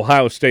play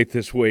Ohio State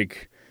this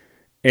week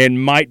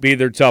and might be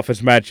their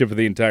toughest matchup of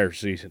the entire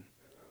season.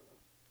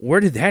 Where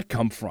did that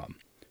come from?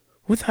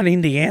 Who thought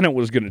Indiana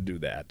was going to do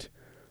that?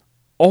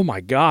 Oh, my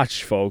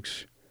gosh,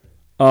 folks.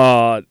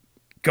 Go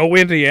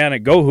Indiana.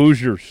 Go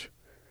Hoosiers.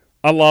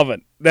 I love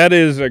it. That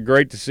is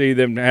great to see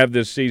them have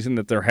this season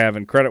that they're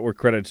having. Credit where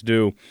credit's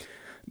due.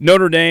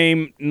 Notre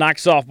Dame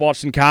knocks off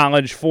Boston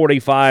College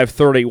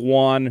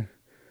 45-31.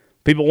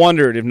 People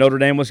wondered if Notre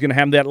Dame was going to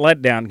have that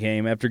letdown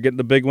game after getting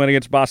the big win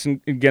against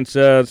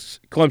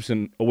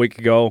Clemson a week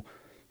ago.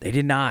 They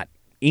did not.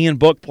 Ian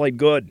Book played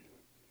good.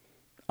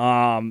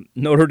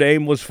 Notre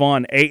Dame was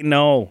fun,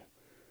 8-0.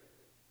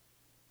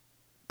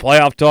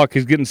 Playoff talk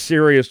is getting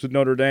serious with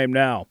Notre Dame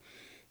now.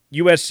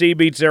 USC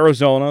beats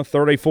Arizona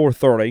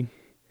 34-30.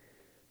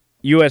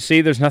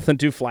 USC, there's nothing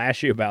too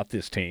flashy about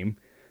this team.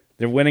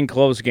 They're winning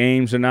close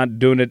games. They're not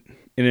doing it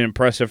in an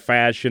impressive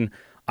fashion.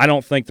 I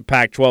don't think the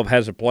Pac-12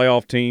 has a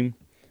playoff team,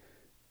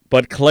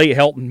 but Clay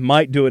Helton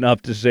might do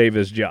enough to save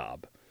his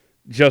job.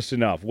 Just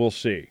enough. We'll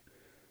see.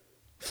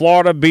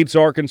 Florida beats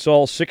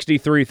Arkansas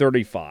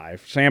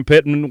 63-35. Sam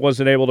Pittman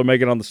wasn't able to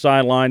make it on the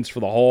sidelines for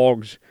the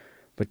Hogs,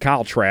 but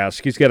Kyle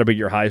Trask, he's got to be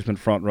your Heisman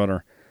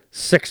frontrunner.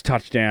 6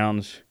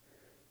 touchdowns,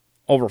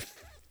 over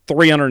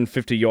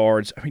 350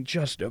 yards. I mean,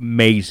 just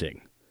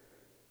amazing.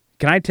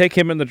 Can I take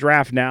him in the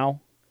draft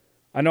now?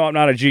 I know I'm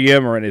not a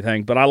GM or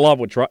anything, but I love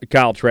what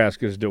Kyle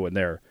Trask is doing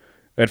there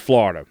at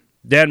Florida.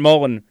 Dan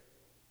Mullen,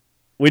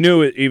 we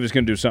knew he was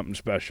going to do something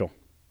special.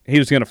 He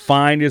was going to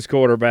find his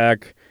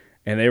quarterback,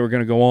 and they were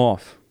going to go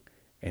off.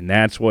 And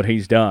that's what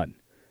he's done.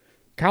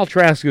 Kyle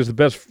Trask is the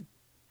best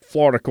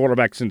Florida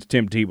quarterback since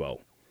Tim Tebow.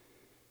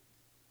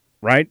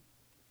 Right?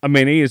 I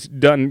mean, he has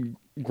done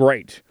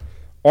great.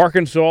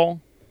 Arkansas,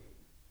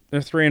 they're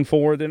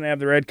 3-4. Didn't have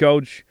their head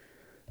coach.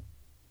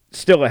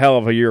 Still a hell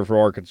of a year for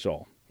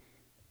Arkansas.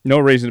 No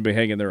reason to be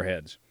hanging their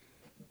heads.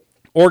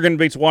 Oregon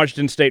beats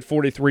Washington State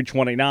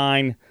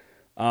 43-29.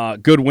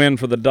 Good win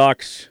for the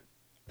Ducks.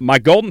 My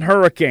Golden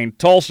Hurricane,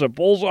 Tulsa,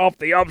 pulls off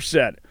the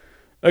upset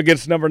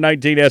against number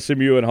 19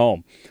 SMU at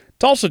home.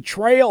 Tulsa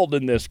trailed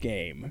in this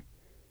game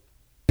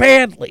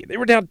badly. They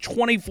were down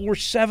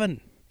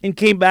 24-7 and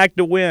came back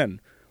to win.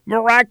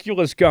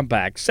 Miraculous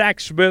comeback. Zach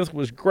Smith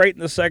was great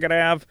in the second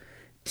half.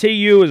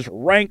 TU is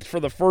ranked for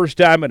the first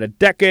time in a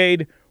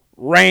decade.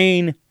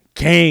 Rain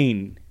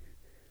Kane.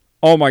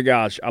 Oh, my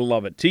gosh, I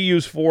love it.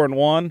 TU's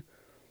 4-1.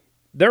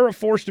 They're a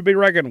force to be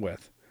reckoned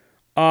with.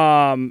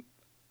 I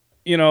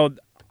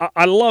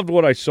loved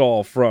what I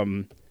saw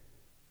from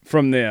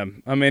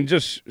them. I mean,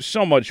 just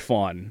so much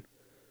fun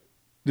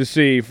to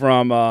see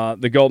from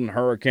the Golden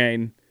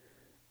Hurricane.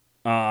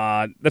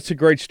 That's a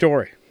great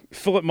story.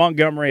 Philip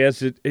Montgomery,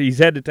 he's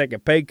had to take a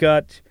pay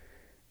cut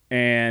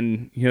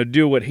and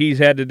do what he's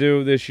had to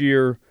do this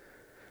year.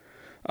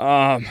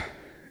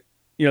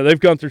 They've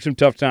gone through some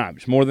tough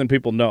times, more than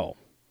people know.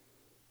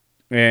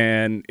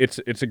 And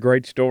it's a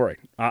great story.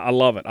 I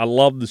love it. I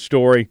love the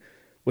story.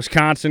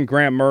 Wisconsin,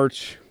 Graham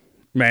Mertz,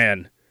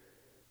 man,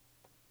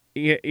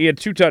 he had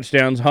 2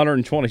 touchdowns,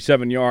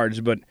 127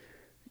 yards, but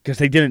because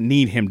they didn't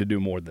need him to do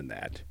more than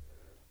that.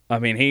 I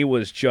mean, he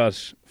was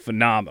just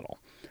phenomenal.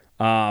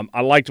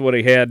 I liked what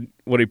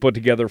he put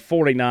together,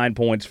 49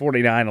 points,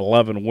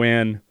 49-11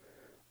 win.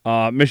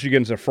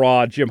 Michigan's a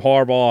fraud. Jim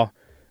Harbaugh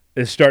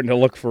is starting to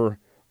look for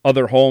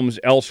other homes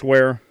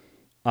elsewhere.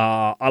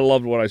 I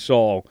loved what I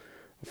saw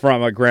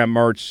from Graham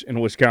Mertz in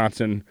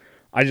Wisconsin.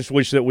 I just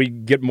wish that we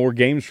get more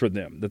games for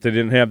them, that they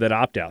didn't have that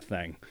opt-out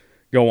thing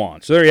go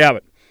on. So there you have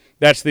it.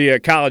 That's the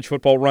college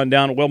football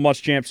rundown. Will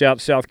Muschamp's out in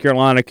South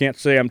Carolina. Can't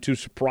say I'm too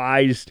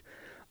surprised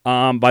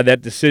by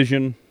that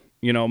decision.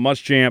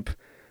 Muschamp,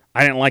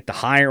 I didn't like the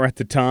hire at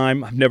the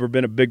time. I've never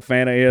been a big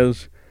fan of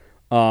his.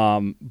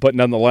 But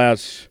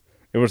nonetheless,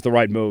 it was the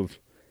right move.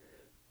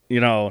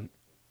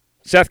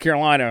 South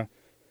Carolina,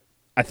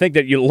 I think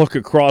that you look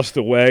across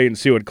the way and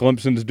see what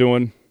Clemson's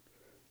doing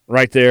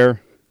right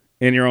there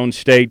in your own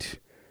state.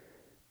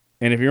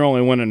 And if you're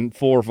only winning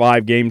 4 or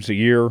 5 games a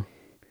year,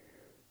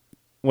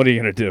 what are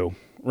you going to do,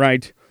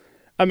 right?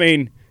 I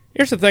mean,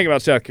 here's the thing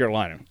about South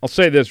Carolina. I'll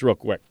say this real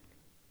quick,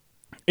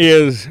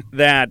 is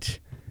that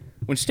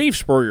when Steve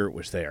Spurrier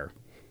was there,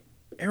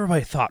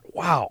 everybody thought,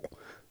 wow,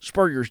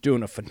 Spurrier's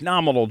doing a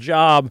phenomenal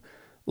job.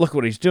 Look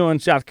what he's doing.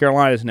 South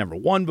Carolina's never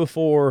won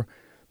before.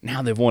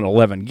 Now they've won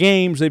 11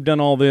 games. They've done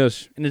all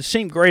this. And it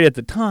seemed great at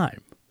the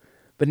time.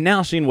 But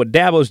now seeing what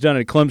Dabo's done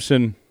at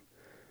Clemson,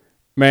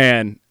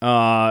 man,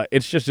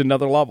 it's just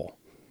another level.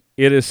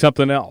 It is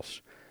something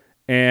else.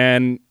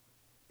 And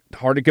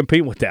hard to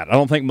compete with that. I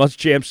don't think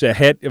Muschamp's a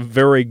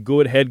very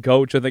good head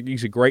coach. I think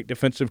he's a great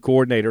defensive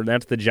coordinator.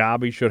 That's the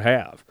job he should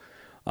have.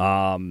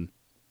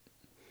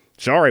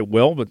 Sorry,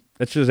 Will, but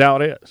that's just how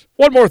it is.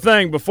 One more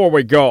thing before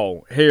we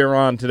go here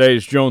on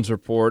today's Jones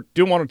Report.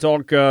 Do want to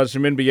talk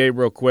some NBA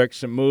real quick,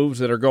 some moves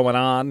that are going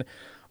on.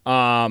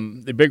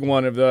 The big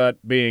one of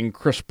that being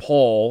Chris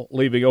Paul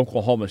leaving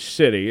Oklahoma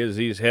City as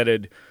he's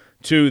headed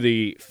to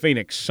the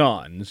Phoenix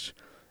Suns.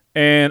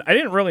 And I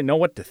didn't really know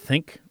what to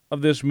think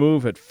of this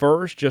move at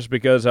first, just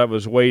because I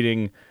was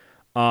waiting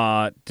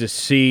to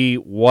see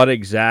what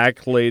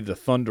exactly the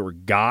Thunder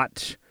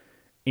got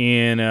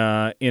in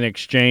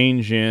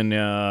exchange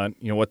and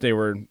what they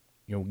were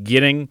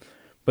getting.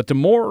 But the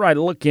more I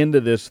look into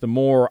this, the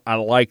more I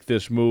like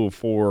this move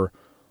for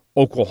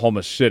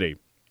Oklahoma City.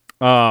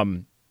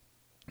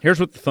 Here's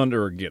what the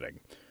Thunder are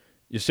getting.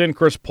 You send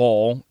Chris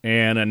Paul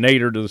and a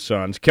Nader to the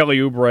Suns, Kelly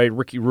Oubre,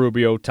 Ricky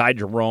Rubio, Ty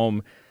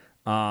Jerome,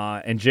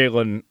 and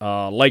Jalen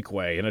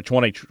Lakeway in a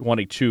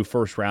 2022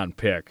 first-round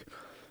pick.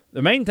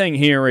 The main thing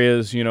here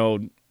is,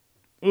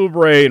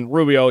 Oubre and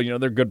Rubio,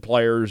 they're good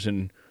players,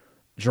 and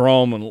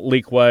Jerome and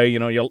Leakway,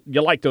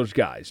 you like those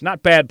guys.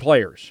 Not bad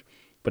players,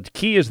 but the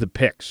key is the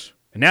picks.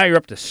 And now you're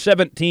up to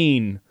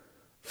 17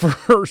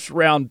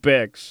 first-round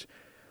picks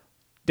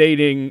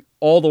dating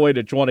all the way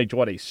to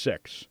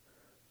 2026.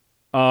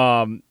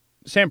 Sam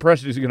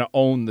Presti's going to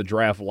own the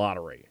draft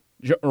lottery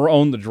or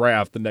own the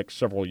draft the next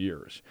several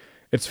years.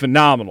 It's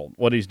phenomenal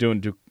what he's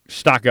doing to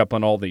stock up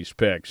on all these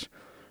picks.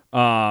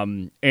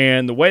 And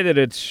the way that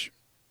it's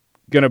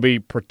going to be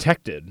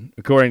protected,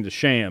 according to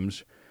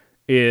Shams,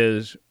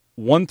 is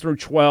 1 through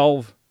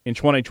 12 in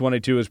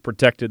 2022 is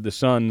protected. The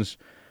Suns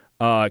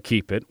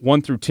keep it.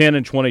 1 through 10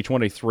 in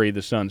 2023,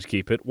 the Suns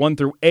keep it. 1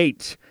 through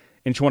 8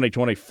 in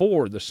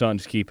 2024, the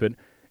Suns keep it.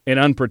 And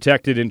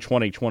unprotected in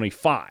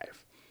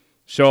 2025.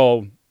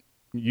 So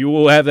you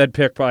will have that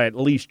pick by at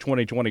least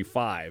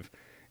 2025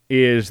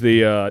 is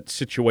the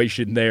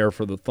situation there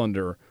for the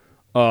Thunder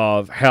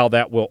of how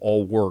that will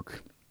all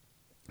work.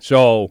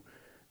 So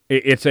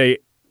it's a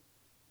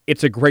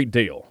great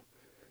deal.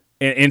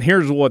 And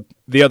here's what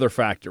the other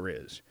factor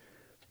is.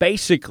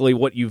 Basically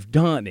what you've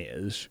done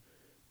is,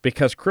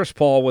 because Chris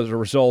Paul was a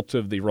result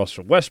of the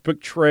Russell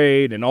Westbrook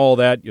trade and all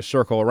that, you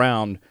circle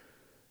around,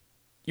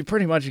 you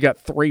pretty much got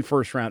 3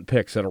 first-round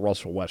picks out of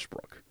Russell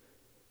Westbrook.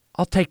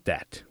 I'll take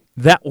that.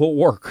 That will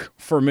work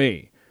for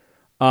me.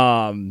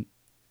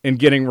 In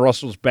getting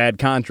Russell's bad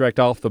contract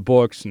off the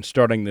books and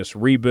starting this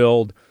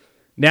rebuild.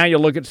 Now you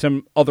look at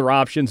some other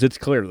options. It's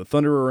clear the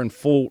Thunder are in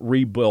full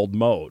rebuild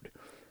mode,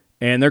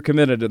 and they're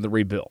committed to the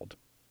rebuild.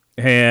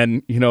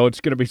 And,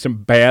 it's going to be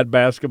some bad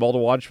basketball to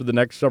watch for the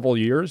next several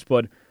years,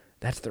 but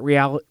that's the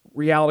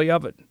reality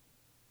of it.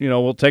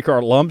 We'll take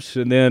our lumps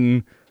and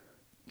then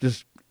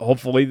just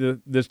hopefully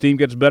this team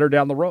gets better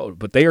down the road.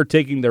 But they are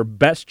taking their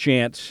best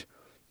chance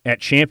at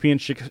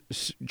championship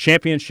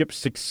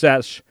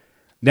success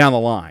down the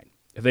line.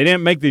 If they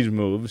didn't make these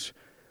moves,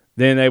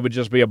 then they would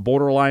just be a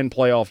borderline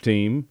playoff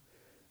team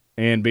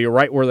and be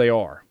right where they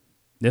are.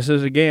 This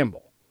is a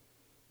gamble.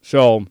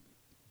 So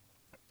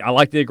I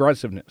like the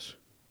aggressiveness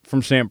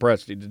from Sam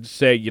Presti to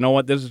say, you know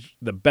what, this is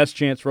the best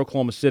chance for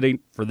Oklahoma City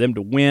for them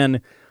to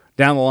win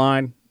down the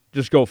line.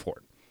 Just go for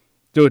it.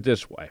 Do it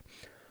this way.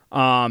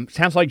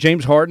 Sounds like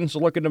James Harden's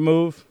looking to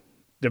move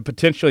to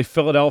potentially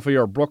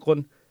Philadelphia or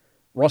Brooklyn.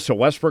 Russell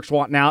Westbrook's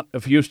wanting out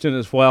of Houston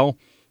as well.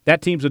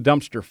 That team's a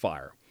dumpster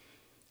fire.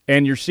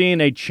 And you're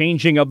seeing a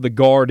changing of the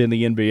guard in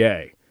the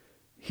NBA.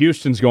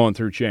 Houston's going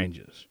through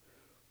changes,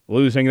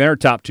 losing their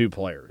top 2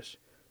 players.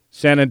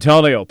 San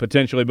Antonio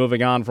potentially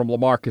moving on from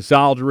LaMarcus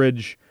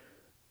Aldridge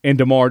and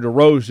DeMar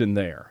DeRozan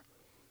there.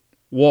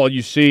 While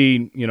you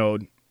see,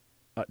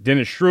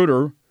 Dennis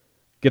Schroeder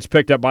gets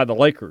picked up by the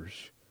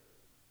Lakers.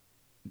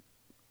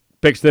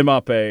 Picks them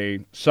up a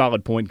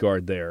solid point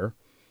guard there.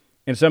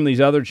 And some of these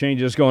other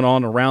changes going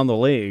on around the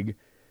league.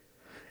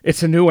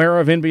 It's a new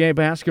era of NBA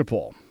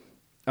basketball.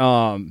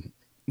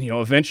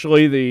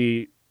 Eventually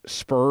the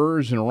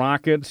Spurs and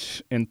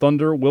Rockets and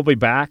Thunder will be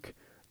back.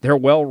 They're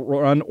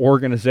well-run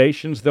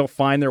organizations. They'll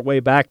find their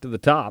way back to the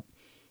top.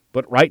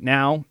 But right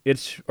now,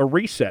 it's a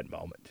reset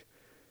moment.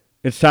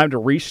 It's time to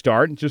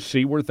restart and just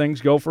see where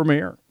things go from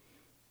here.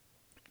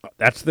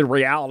 That's the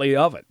reality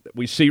of it. That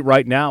we see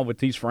right now with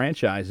these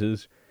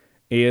franchises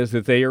is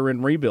that they are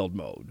in rebuild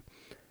mode.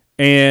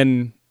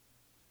 And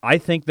I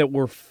think that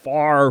we're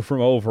far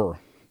from over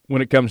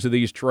when it comes to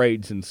these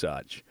trades and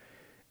such.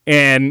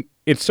 And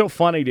it's so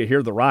funny to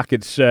hear the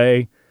Rockets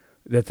say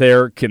that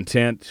they're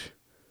content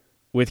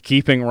with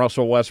keeping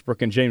Russell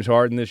Westbrook and James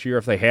Harden this year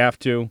if they have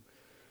to.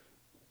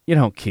 You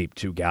don't keep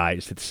 2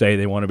 guys that say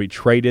they want to be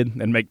traded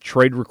and make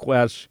trade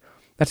requests.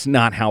 That's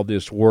not how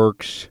this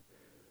works.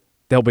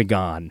 They'll be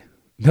gone.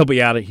 They'll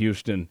be out of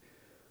Houston.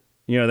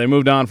 They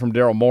moved on from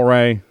Daryl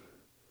Morey.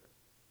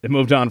 They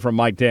moved on from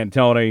Mike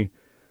D'Antoni.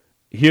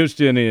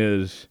 Houston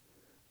is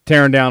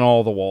tearing down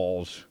all the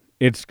walls.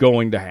 It's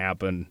going to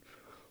happen.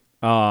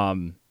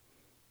 The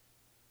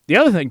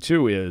other thing,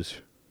 too,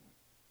 is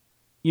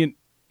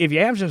if you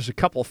have just a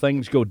couple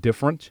things go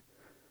different,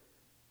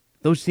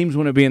 those teams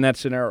want to be in that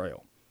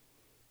scenario.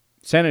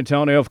 San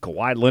Antonio, if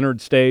Kawhi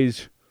Leonard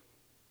stays,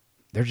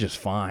 they're just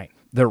fine.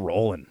 They're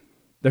rolling.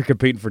 They're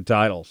competing for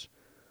titles.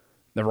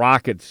 The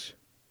Rockets,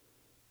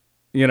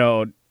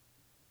 if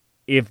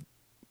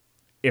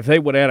they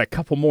would add a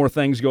couple more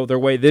things go their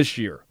way this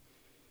year,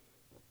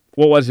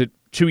 what was it,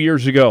 2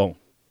 years ago?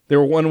 They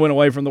were 1 win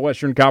away from the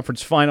Western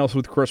Conference Finals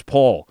with Chris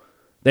Paul.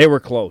 They were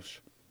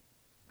close.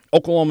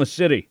 Oklahoma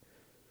City,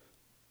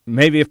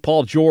 maybe if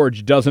Paul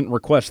George doesn't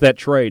request that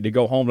trade to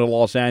go home to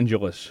Los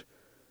Angeles.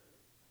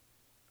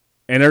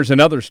 And there's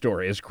another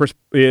story. Is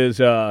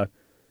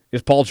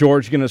Paul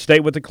George going to stay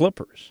with the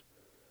Clippers?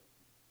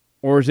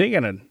 Or is he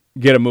going to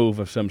get a move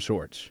of some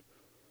sorts?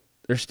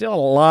 There's still a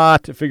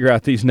lot to figure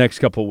out these next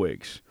couple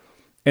weeks.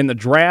 And the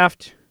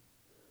draft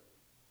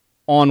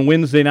on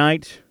Wednesday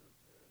night,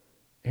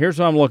 here's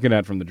what I'm looking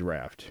at from the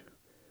draft.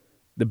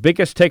 The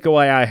biggest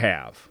takeaway I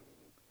have,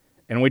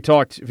 and we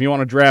talked, if you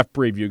want a draft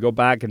preview, go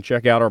back and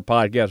check out our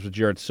podcast with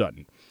Jared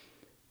Sutton.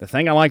 The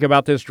thing I like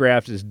about this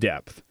draft is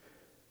depth.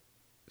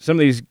 Some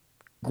of these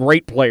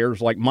great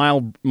players like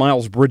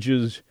Miles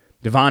Bridges,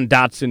 Devon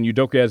Dotson,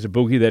 Udoka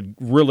Azubuike, that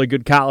really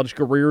good college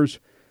careers,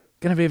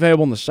 going to be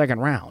available in the second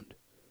round.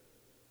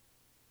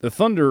 The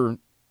Thunder,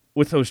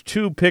 with those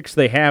 2 picks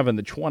they have in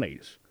the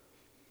 20s,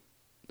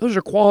 those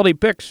are quality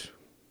picks.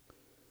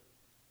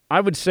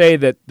 I would say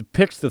that the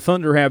picks the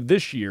Thunder have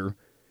this year,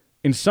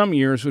 in some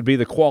years, would be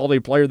the quality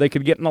player they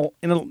could get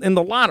in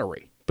the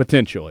lottery,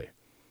 potentially.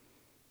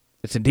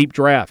 It's a deep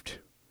draft.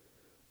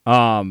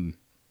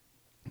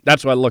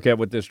 That's what I look at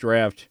with this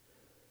draft.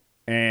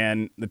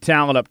 And the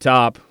talent up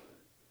top,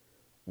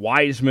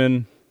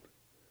 Wiseman,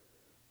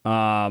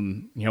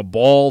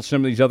 Ball,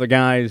 some of these other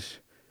guys,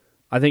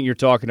 I think you're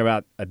talking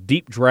about a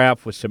deep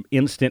draft with some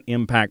instant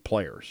impact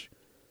players.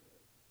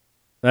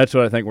 That's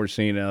what I think we're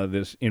seeing out of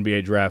this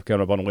NBA draft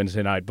coming up on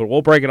Wednesday night. But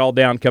we'll break it all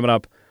down coming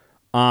up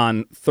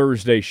on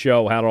Thursday's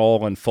show, how it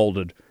all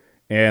unfolded.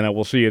 And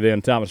we'll see you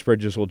then. Thomas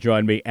Bridges will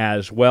join me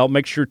as well.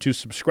 Make sure to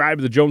subscribe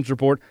to the Jones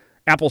Report,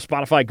 Apple,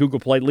 Spotify, Google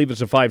Play. Leave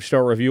us a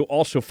 5-star review.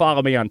 Also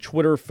follow me on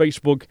Twitter,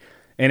 Facebook,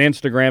 and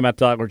Instagram at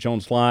Tyler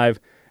Jones Live.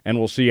 And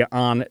we'll see you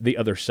on the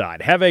other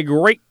side. Have a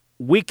great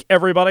week,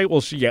 everybody. We'll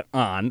see you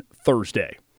on Thursday.